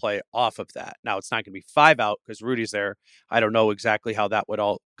D'Lo play off of that. Now, it's not going to be 5-out because Rudy's there. I don't know exactly how that would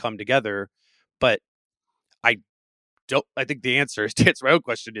all come together, but I think the answer to answer my own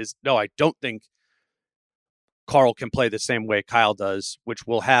question is no, I don't think Carl can play the same way Kyle does, which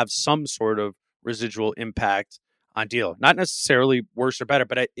will have some sort of residual impact on D'Lo. Not necessarily worse or better,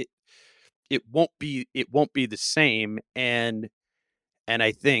 but it won't be the same. And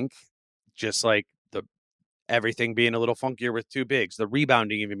I think just like everything being a little funkier with two bigs, the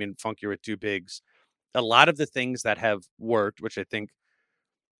rebounding even being funkier with two bigs, a lot of the things that have worked, which I think,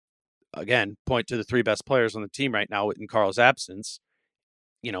 again, point to the three best players on the team right now in Carl's absence,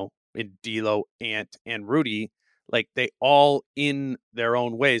 in D'Lo, Ant, and Rudy, like they all in their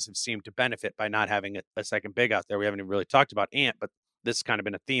own ways have seemed to benefit by not having a second big out there. We haven't even really talked about Ant, but this has kind of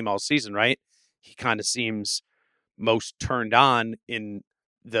been a theme all season, right? He kind of seems most turned on in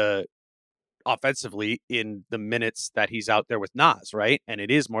the offensively in the minutes that he's out there with Nas, right? And it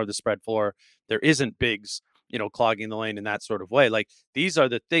is more the spread floor. There isn't bigs, clogging the lane in that sort of way. Like these are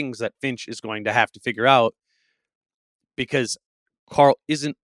the things that Finch is going to have to figure out because Carl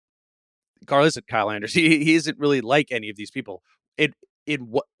isn't Kyle Anderson. He isn't really like any of these people.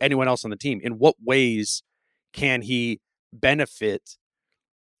 Anyone else on the team. In what ways can he benefit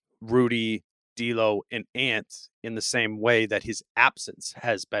Rudy, D'Lo, and Ant in the same way that his absence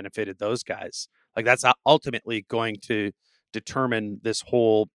has benefited those guys? Like that's ultimately going to determine this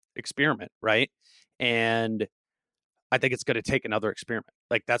whole experiment, right? And I think it's going to take another experiment.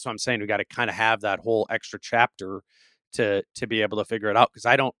 Like that's what I'm saying. We got to kind of have that whole extra chapter to be able to figure it out, because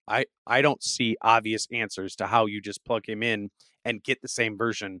I don't see obvious answers to how you just plug him in and get the same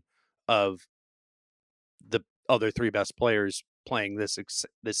version of the other three best players playing this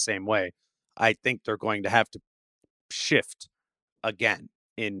same way. I think they're going to have to shift again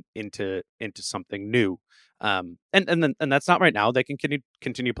into something new. And that's not right now. They can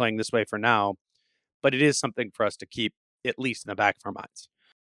continue playing this way for now, but it is something for us to keep at least in the back of our minds.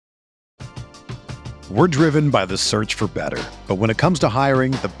 We're driven by the search for better. But when it comes to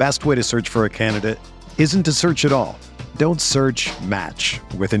hiring, the best way to search for a candidate isn't to search at all. Don't search, match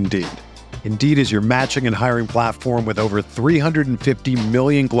with Indeed. Indeed is your matching and hiring platform with over 350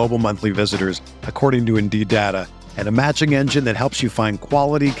 million global monthly visitors, according to Indeed data, and a matching engine that helps you find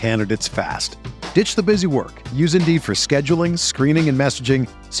quality candidates fast. Ditch the busy work. Use Indeed for scheduling, screening, and messaging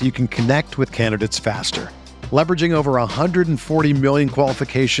so you can connect with candidates faster. Leveraging over 140 million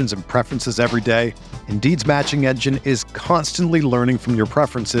qualifications and preferences every day, Indeed's matching engine is constantly learning from your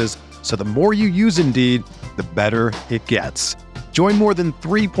preferences, so the more you use Indeed, the better it gets. Join more than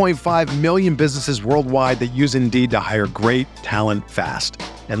 3.5 million businesses worldwide that use Indeed to hire great talent fast.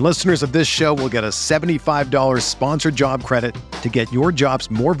 And listeners of this show will get a $75 sponsored job credit to get your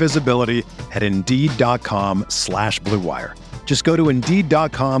jobs more visibility at Indeed.com/Blue Wire. Just go to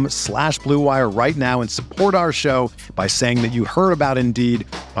Indeed.com/Blue Wire right now and support our show by saying that you heard about Indeed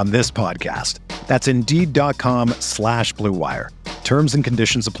on this podcast. That's Indeed.com/Blue Wire. Terms and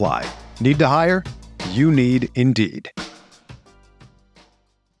conditions apply. Need to hire? You need Indeed.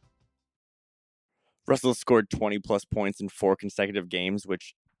 Russell scored 20-plus points in 4 consecutive games,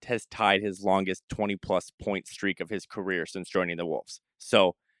 which has tied his longest 20-plus point streak of his career since joining the Wolves.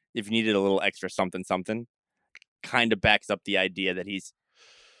 So if you needed a little extra something, kind of backs up the idea that he's,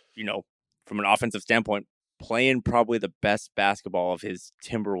 from an offensive standpoint, playing probably the best basketball of his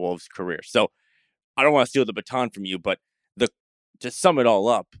Timberwolves career. So I don't want to steal the baton from you, but to sum it all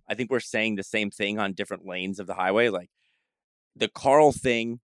up, I think we're saying the same thing on different lanes of the highway. Like the Carl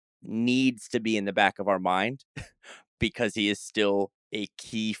thing needs to be in the back of our mind because he is still a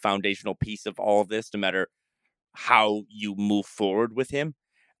key foundational piece of all of this, no matter how you move forward with him.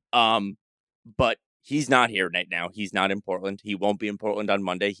 But he's not here right now. He's not in Portland. He won't be in Portland on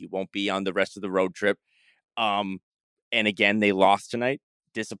Monday. He won't be on the rest of the road trip. And again, they lost tonight.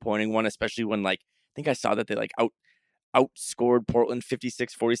 Disappointing one, especially when I think I saw that they outscored Portland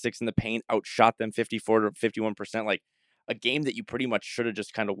 56-46 in the paint, outshot them 54 to 51%, like a game that you pretty much should have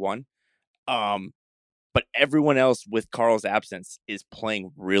just kind of won. But everyone else with Carl's absence is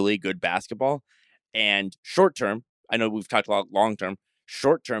playing really good basketball. And short term, I know we've talked about long term,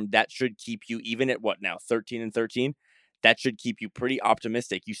 short term, that should keep you even at 13-13. That should keep you pretty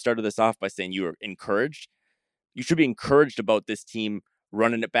optimistic. You started this off by saying you were encouraged. You should be encouraged about this team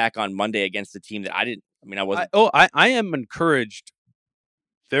running it back on Monday against a team that I wasn't. I am encouraged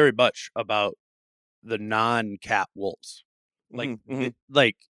very much about the non-Cat Wolves.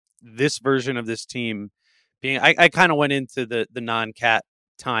 Like this version of this team being, I kind of went into the non-Cat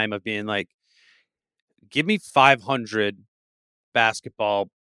time of being like, give me 500 basketball,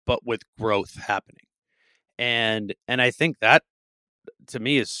 but with growth happening. And I think that to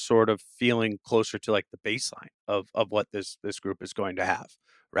me is sort of feeling closer to like the baseline of what this group is going to have.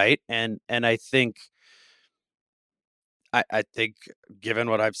 Right. And I think given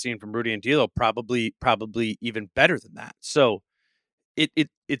what I've seen from Rudy and D'Lo, probably even better than that. So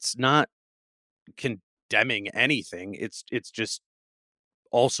it's not condemning anything. It's just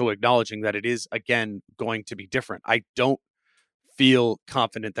also acknowledging that it is, again, going to be different. I don't feel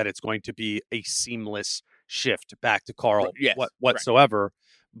confident that it's going to be a seamless shift back to Carl whatsoever. Right.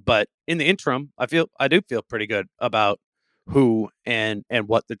 But in the interim, I do feel pretty good about who and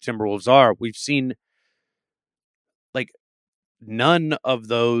what the Timberwolves are. We've seen none of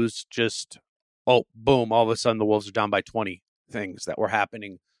those just, boom, all of a sudden the Wolves are down by 20 things that were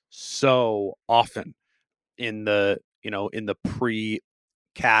happening so often in the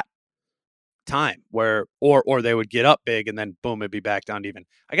pre-Cat time where, or they would get up big and then boom, it'd be back down to even.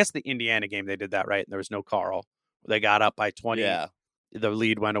 I guess the Indiana game, they did that right. And there was no Carl. They got up by 20. Yeah. The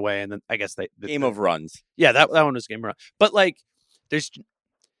lead went away. And then I guess game of runs. Yeah, that one was game of runs. But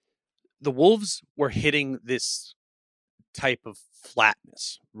the Wolves were hitting this type of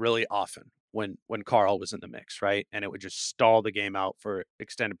flatness really often when Carl was in the mix, right? And it would just stall the game out for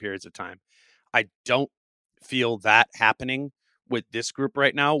extended periods of time. I don't feel that happening with this group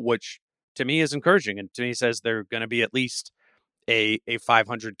right now, which to me is encouraging, and to me says they're going to be at least a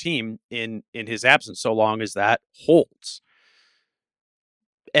 500 team in his absence, so long as that holds.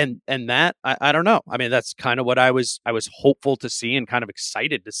 And that I don't know. I mean, that's kind of what I was hopeful to see and kind of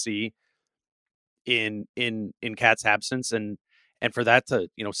excited to see in Cat's absence, and for that to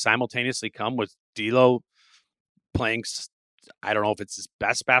simultaneously come with D'Lo playing, I don't know if it's his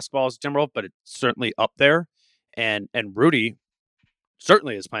best basketball as a Timberwolf, but it's certainly up there, and Rudy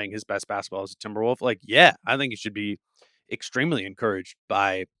certainly is playing his best basketball as a Timberwolf. I think you should be extremely encouraged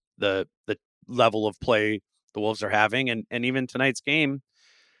by the level of play the Wolves are having, and even tonight's game.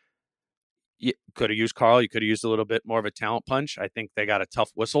 You could have used Carl. You could have used a little bit more of a talent punch. I think they got a tough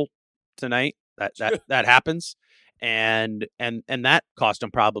whistle tonight. That happens, and that cost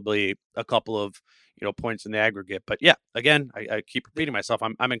them probably a couple of points in the aggregate. But yeah, again, I keep repeating myself.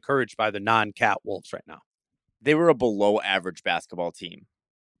 I'm encouraged by the non-Cat Wolves right now. They were a below average basketball team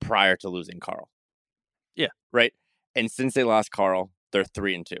prior to losing Carl. Yeah, right. And since they lost Carl, they're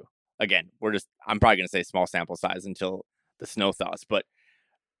 3-2. Again, I'm probably going to say small sample size until the snow thaws, but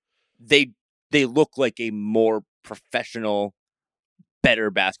they look like a more professional, better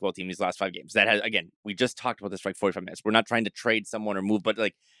basketball team these last 5 games. That has, again, we just talked about this for 45 minutes. We're not trying to trade someone or move, but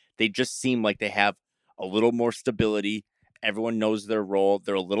they just seem like they have a little more stability. Everyone knows their role.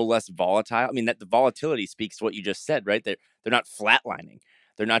 They're a little less volatile. I mean, that the volatility speaks to what you just said, right? They're not flatlining.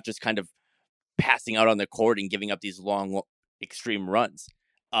 They're not just kind of passing out on the court and giving up these long, extreme runs.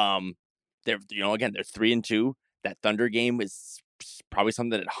 They're 3-2. That Thunder game is probably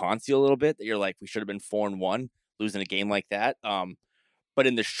something that it haunts you a little bit. That you're like, we should have been 4-1, losing a game like that. But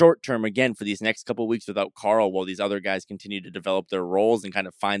in the short term, again, for these next couple of weeks without Carl, while these other guys continue to develop their roles and kind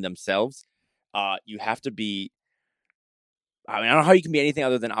of find themselves, you have to be. I don't know how you can be anything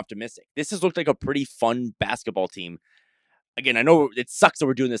other than optimistic. This has looked like a pretty fun basketball team. Again, I know it sucks that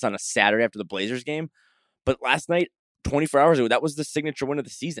we're doing this on a Saturday after the Blazers game, but last night, 24 hours ago, that was the signature win of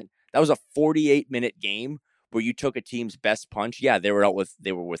the season. That was a 48-minute game where you took a team's best punch. Yeah, they were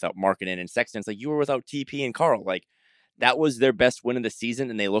without Markkanen and Sexton. It's like you were without TP and Carl. Like that was their best win of the season,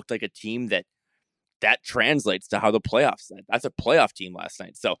 and they looked like a team that translates to how the playoffs. That's a playoff team last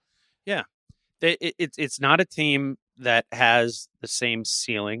night. So yeah, it's not a team that has the same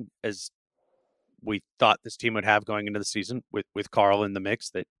ceiling as we thought this team would have going into the season with Carl in the mix.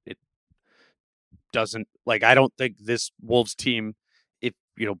 That it doesn't, like, I don't think this Wolves team, if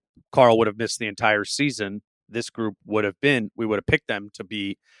Carl would have missed the entire season, this group we would have picked them to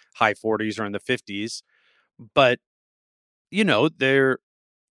be high 40s or in the 50s. But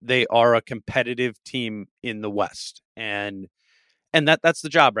they are a competitive team in the West, and that's the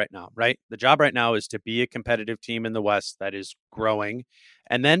job right now, right? The job right now is to be a competitive team in the West that is growing.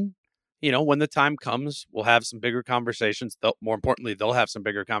 And then, when the time comes, we'll have some bigger conversations. More importantly, they'll have some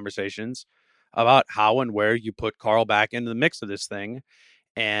bigger conversations about how and where you put Carl back into the mix of this thing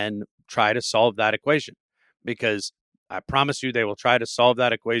and try to solve that equation. Because I promise you, they will try to solve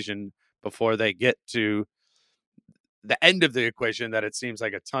that equation before they get to the end of the equation that it seems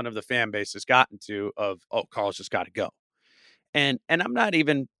like a ton of the fan base has gotten to of, oh, Carl's just got to go. And I'm not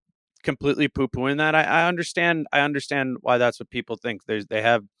even completely poo-pooing that. I understand why that's what people think. They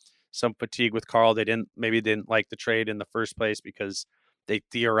have some fatigue with Carl. They didn't like the trade in the first place because they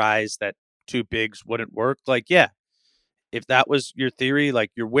theorized that two bigs wouldn't work. Like, yeah, if that was your theory,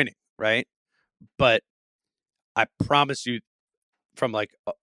 like, you're winning, right? But I promise you, from like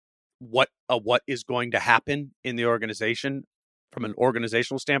what is going to happen in the organization from an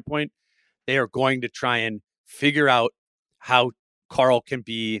organizational standpoint, they are going to try and figure out how Carl can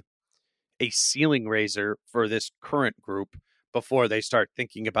be a ceiling raiser for this current group before they start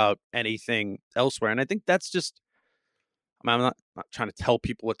thinking about anything elsewhere. And I think that's just, I'm not trying to tell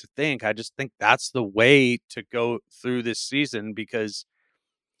people what to think. I just think that's the way to go through this season, because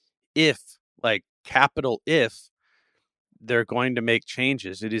if, like, capital if, they're going to make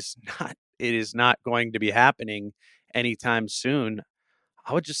changes, it is not going to be happening anytime soon.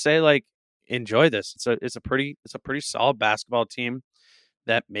 I would just say, like, enjoy this. It's a pretty solid basketball team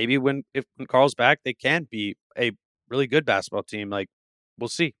that maybe when Carl's back, they can be a really good basketball team. Like, we'll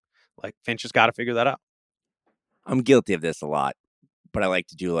see. Like, Finch has got to figure that out. I'm guilty of this a lot, but I like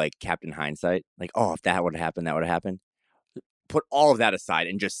to do like Captain Hindsight. Like, oh, if that would have happened, that would have happened. Put all of that aside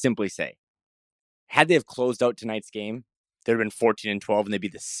and just simply say, had they have closed out tonight's game, they'd have been 14-12 and they'd be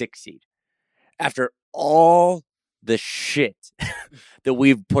the 6th seed. After all the shit that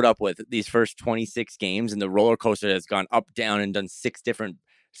we've put up with these first 26 games and the roller coaster has gone up, down, and done 6 different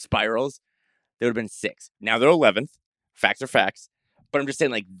spirals, they would have been 6. Now they're 11th. Facts are facts. But I'm just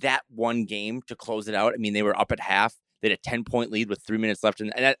saying, like, that one game to close it out. I mean, they were up at half. They had a 10-point lead with 3 minutes left.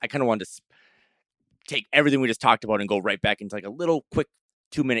 And I kind of wanted to take everything we just talked about and go right back into like a little quick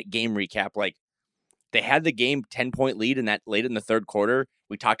 2-minute game recap. Like, they had the game 10-point lead in that late in the third quarter.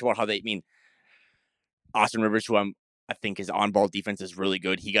 We talked about how Austin Rivers, who I think his on-ball defense is really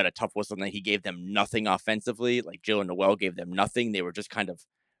good. He got a tough whistle and he gave them nothing offensively. Like, Jill and Noel gave them nothing. They were just kind of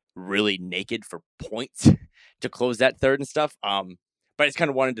really naked for points to close that third and stuff. But I just kind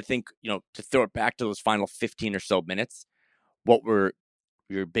of wanted to think, to throw it back to those final 15 or so minutes. What were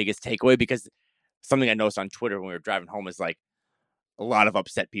your biggest takeaway? Because something I noticed on Twitter when we were driving home is like a lot of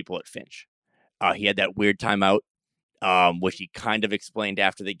upset people at Finch. He had that weird timeout, which he kind of explained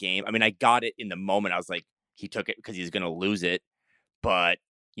after the game. I mean, I got it in the moment. I was like, he took it because he's going to lose it. But,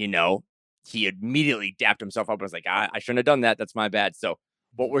 he immediately dapped himself up. I was like, I shouldn't have done that. That's my bad. So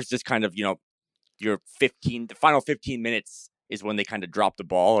what was just kind of, the final 15 minutes is when they kind of dropped the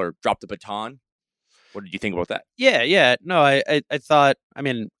ball or dropped the baton. What did you think about that? Yeah. No, I thought, I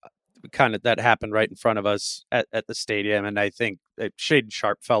mean, kind of that happened right in front of us at the stadium. And I think Shaden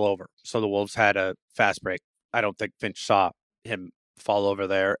Sharp fell over. So the Wolves had a fast break. I don't think Finch saw him fall over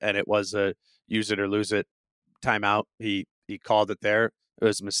there. And it was a use it or lose it timeout. He called it there. It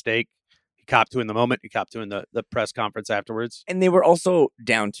was a mistake. He copped to in the moment. He copped to in the press conference afterwards. And they were also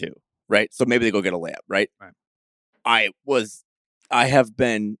down 2, right? So maybe they go get a layup, right? Right. I have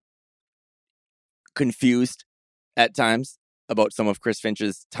been confused at times about some of Chris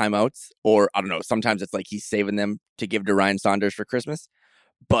Finch's timeouts, or I don't know, sometimes it's like he's saving them to give to Ryan Saunders for Christmas,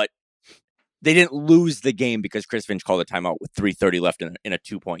 but they didn't lose the game because Chris Finch called a timeout with 3:30 left in a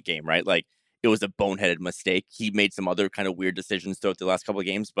 2-point game, right? Like, it was a boneheaded mistake. He made some other kind of weird decisions throughout the last couple of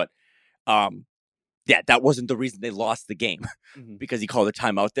games, but that wasn't the reason they lost the game because he called a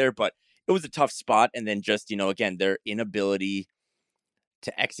timeout there, but it was a tough spot. And then just, again, their inability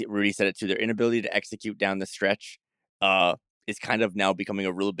to execute, Rudy said it too, their inability to execute down the stretch is kind of now becoming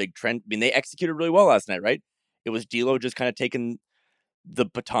a real big trend. I mean, they executed really well last night, right? It was D'Lo just kind of taking the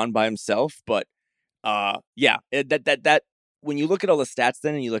baton by himself, but That when you look at all the stats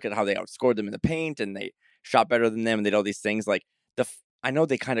then and you look at how they outscored them in the paint and they shot better than them and they did all these things, like I know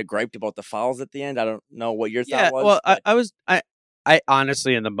they kind of griped about the fouls at the end. I don't know what your thought was. Well, but I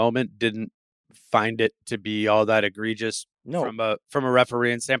honestly in the moment didn't find it to be all that egregious No. from a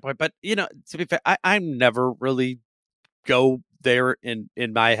refereeing standpoint. But to be fair, I'm never really go there in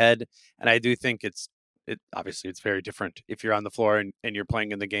my head, and I do think obviously it's very different if you're on the floor and you're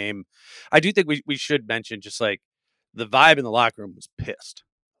playing in the game. I do think we should mention just like the vibe in the locker room was pissed.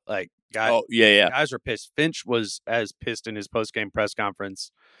 Like guys were pissed. Finch was as pissed in his post game press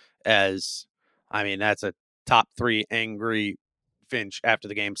conference as, I mean, that's a top 3 angry Finch after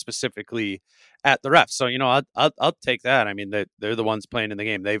the game, specifically at the refs. So I'll take that. I mean, they're the ones playing in the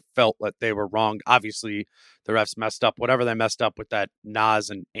game. They felt that they were wronged. Obviously, the refs messed up. Whatever they messed up with that Nas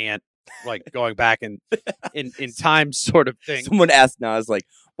and Ant, like going back in time sort of thing. Someone asked Nas, like,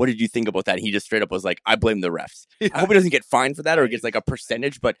 what did you think about that? And he just straight up was like, I blame the refs. Yeah. I hope he doesn't get fined for that or gets like a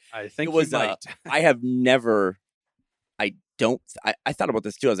percentage, but I think it was. I have never. I thought about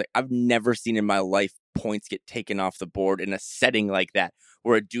this too. I was like, I've never seen in my life points get taken off the board in a setting like that,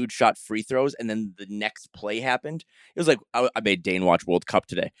 where a dude shot free throws and then the next play happened. It was like, I made Dane watch World Cup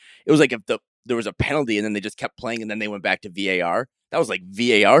today. It was like if there was a penalty and then they just kept playing and then they went back to VAR. That was like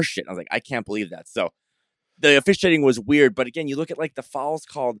VAR shit. I was like, I can't believe that. So the officiating was weird. But again, you look at like the fouls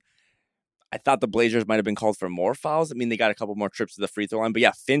called. I thought the Blazers might have been called for more fouls. I mean, they got a couple more trips to the free throw line. But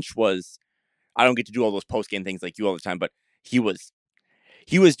yeah, Finch was. I don't get to do all those post game things like you all the time, but he was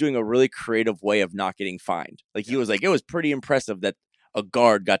doing a really creative way of not getting fined. Like he was like, it was pretty impressive that a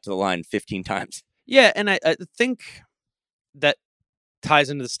guard got to the line 15 times. Yeah, and I think that ties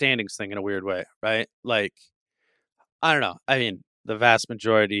into the standings thing in a weird way, right? Like, I don't know. I mean, the vast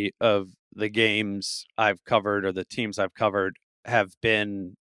majority of the games I've covered or the teams I've covered have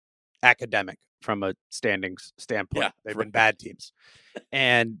been academic from a standings standpoint. Yeah, They've been bad teams.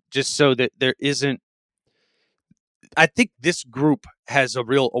 And just so that there isn't, I think this group has a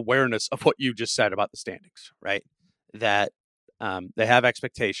real awareness of what you just said about the standings, right? That they have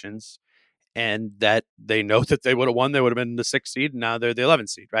expectations and that they know that they would have won. They would have been the 6th seed. And now they're the 11th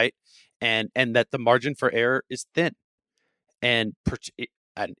seed, right? And that the margin for error is thin and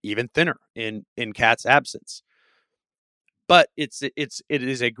even thinner in Cat's absence. But it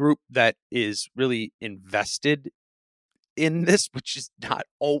is a group that is really invested in this, which is not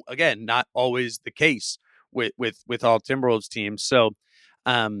always the case with all Timberwolves teams. So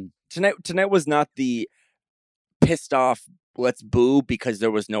tonight was not the pissed off let's boo because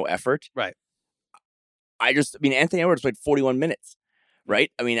there was no effort. Right. Anthony Edwards played 41 minutes.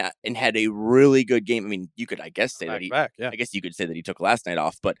 Right. I mean, and had a really good game. I mean, you could, I guess, say that I guess you could say that he took last night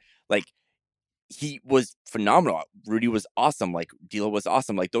off, but like he was phenomenal. Rudy was awesome. Like D'Lo was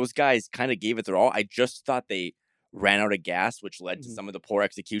awesome. Like those guys kind of gave it their all. I just thought they ran out of gas, which led to some of the poor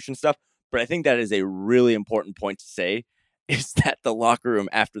execution stuff. But I think that is a really important point to say is that the locker room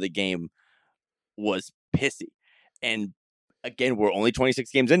after the game was pissy. And again, we're only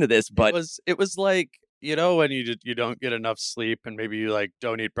 26 games into this, but it was like, when you don't get enough sleep and maybe you like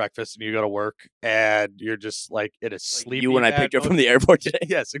don't eat breakfast and you go to work and you're just like in a sleepy. You when I picked you up from the airport today.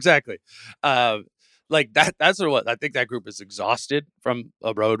 Yes, exactly. Like that's what I think that group is exhausted from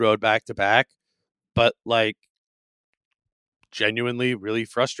a road back to back, but like genuinely really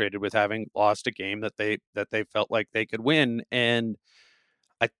frustrated with having lost a game that they felt like they could win. And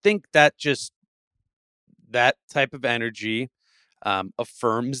I think that type of energy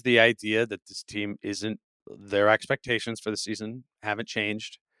affirms the idea that this team their expectations for the season haven't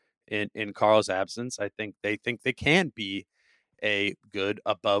changed in Carl's absence. I think they can be a good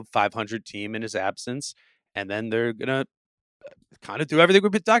above 500 team in his absence. And then they're going to kind of do everything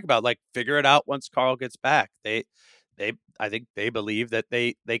we've been talking about, like figure it out once Carl gets back. I think they believe that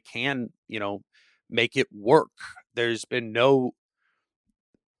they can, make it work. There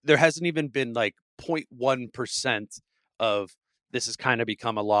hasn't even been like 0.1% of this has kind of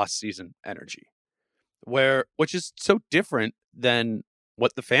become a lost season energy, which is so different than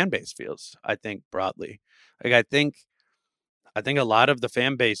what the fan base feels, I think, broadly. Like, I think a lot of the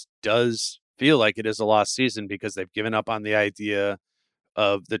fan base does feel like it is a lost season because they've given up on the idea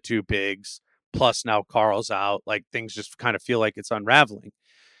of the two bigs. Plus now Carl's out. Like things just kind of feel like it's unraveling.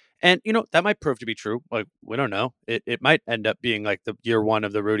 And, that might prove to be true. Like, we don't know. It might end up being like the year one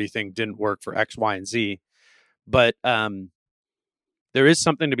of the Rudy thing didn't work for X, Y, and Z. But there is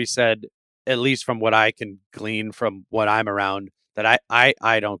something to be said, at least from what I can glean from what I'm around, that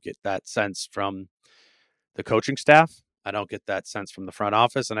I don't get that sense from the coaching staff. I don't get that sense from the front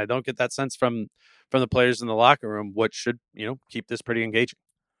office, and I don't get that sense from the players in the locker room, which should, keep this pretty engaging.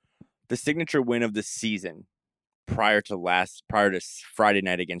 The signature win of the season prior to Friday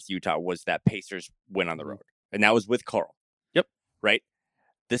night against Utah was that Pacers win on the road. And that was with Carl. Yep. Right?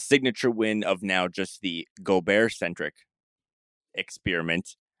 The signature win of now just the Gobert-centric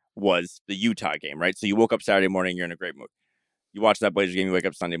experiment was the Utah game, right? So you woke up Saturday morning, you're in a great mood. You watch that Blazers game, you wake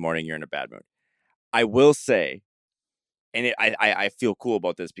up Sunday morning, you're in a bad mood. I will say, and I feel cool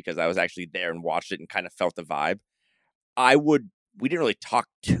about this because I was actually there and watched it and kind of felt the vibe. We didn't really talk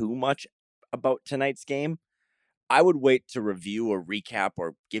too much about tonight's game. I would wait to review or recap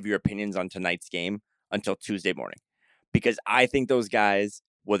or give your opinions on tonight's game until Tuesday morning. Because I think those guys,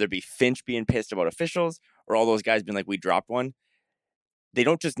 whether it be Finch being pissed about officials or all those guys being like, we dropped one, they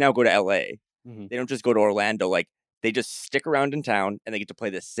don't just now go to LA. Mm-hmm. They don't just go to Orlando. Like, they just stick around in town and they get to play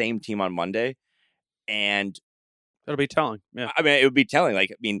the same team on Monday. And that'll be telling. Yeah. I mean, it would be telling.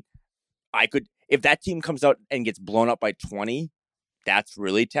 Like, I mean, if that team comes out and gets blown up by 20, that's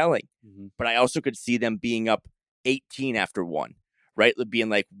really telling. Mm-hmm. But I also could see them being up 18 after one, right? Being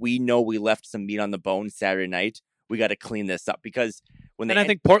like, we know we left some meat on the bone Saturday night. We got to clean this up because I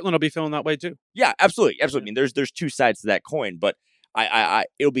think Portland will be feeling that way too. Yeah, absolutely. I mean, there's two sides to that coin, but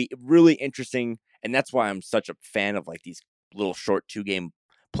it'll be really interesting. And that's why I'm such a fan of like these little short 2-game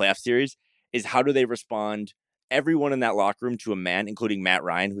playoff series is how do they respond? Everyone in that locker room to a man, including Matt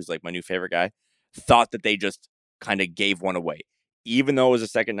Ryan, who's like my new favorite guy, thought that they just kind of gave one away. Even though it was a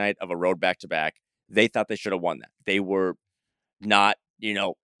second night of a road back-to-back, they thought they should have won that. They were not,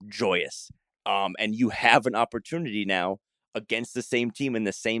 joyous. And you have an opportunity now against the same team in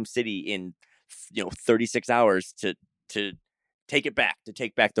the same city in, 36 hours to take it back, to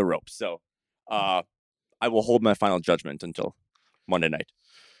take back the ropes. So I will hold my final judgment until Monday night.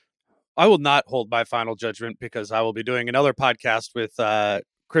 I will not hold my final judgment because I will be doing another podcast with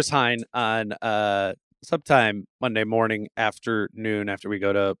Chris Hine on sometime Monday morning afternoon after we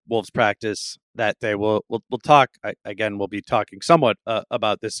go to Wolves practice that day. We'll talk again. We'll be talking somewhat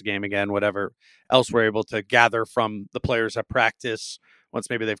about this game again, whatever else we're able to gather from the players at practice once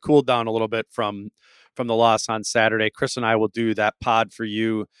maybe they've cooled down a little bit from the loss on Saturday. Chris and I will do that pod for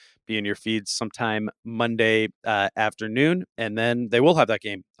you, be in your feeds sometime Monday afternoon, and then they will have that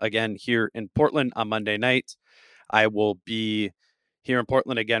game again here in Portland on Monday night. I will be here in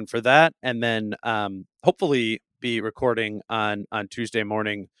Portland again for that, and then hopefully be recording on Tuesday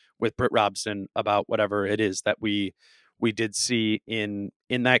morning with Britt Robson about whatever it is that we did see in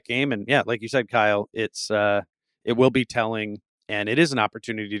that game. And yeah, like you said, Kyle, it will be telling, and it is an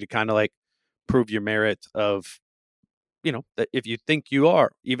opportunity to kind of like prove your merit of, that if you think you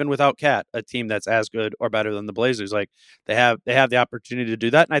are, even without Cat, a team that's as good or better than the Blazers, like they have the opportunity to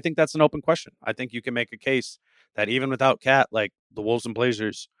do that. And I think that's an open question. I think you can make a case that even without Cat, like the Wolves and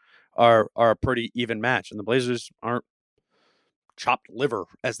Blazers are a pretty even match, and the Blazers aren't chopped liver,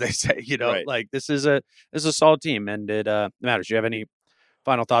 as they say. Right. Like this is a solid team, and it matters. Do you have any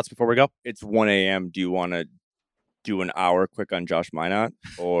final thoughts before we go? It's 1 a.m. Do you want to do an hour quick on Josh Minot,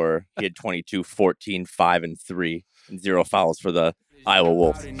 or he had 22, 14, 5, and 3, and 0 fouls for the Iowa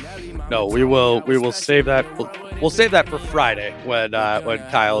Wolves? No, we will save that. We'll save that for Friday when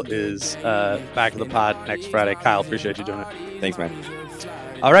Kyle is back in the pod next Friday. Kyle, appreciate you doing it. Thanks, man.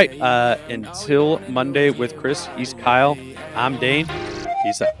 All right. Until Monday with Chris, he's Kyle. I'm Dane.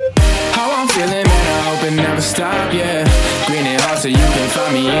 Peace out. How I'm feeling, man, I hope it never stop, yeah. Green and hot so you can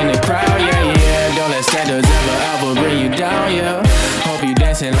find me in the crowd, yeah. Don't let standards ever bring you down, yeah. Hope you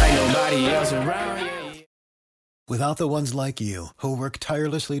dancing like nobody else around, yeah. Without the ones like you, who work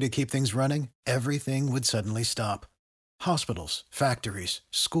tirelessly to keep things running, everything would suddenly stop. Hospitals, factories,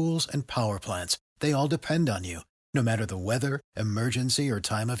 schools, and power plants, they all depend on you. No matter the weather, emergency, or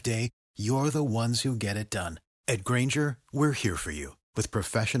time of day, you're the ones who get it done. At Grainger, we're here for you with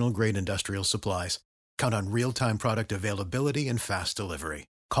professional-grade industrial supplies. Count on real-time product availability and fast delivery.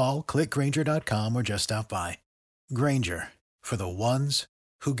 Call, click Grainger.com, or just stop by. Grainger, for the ones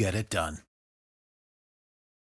who get it done.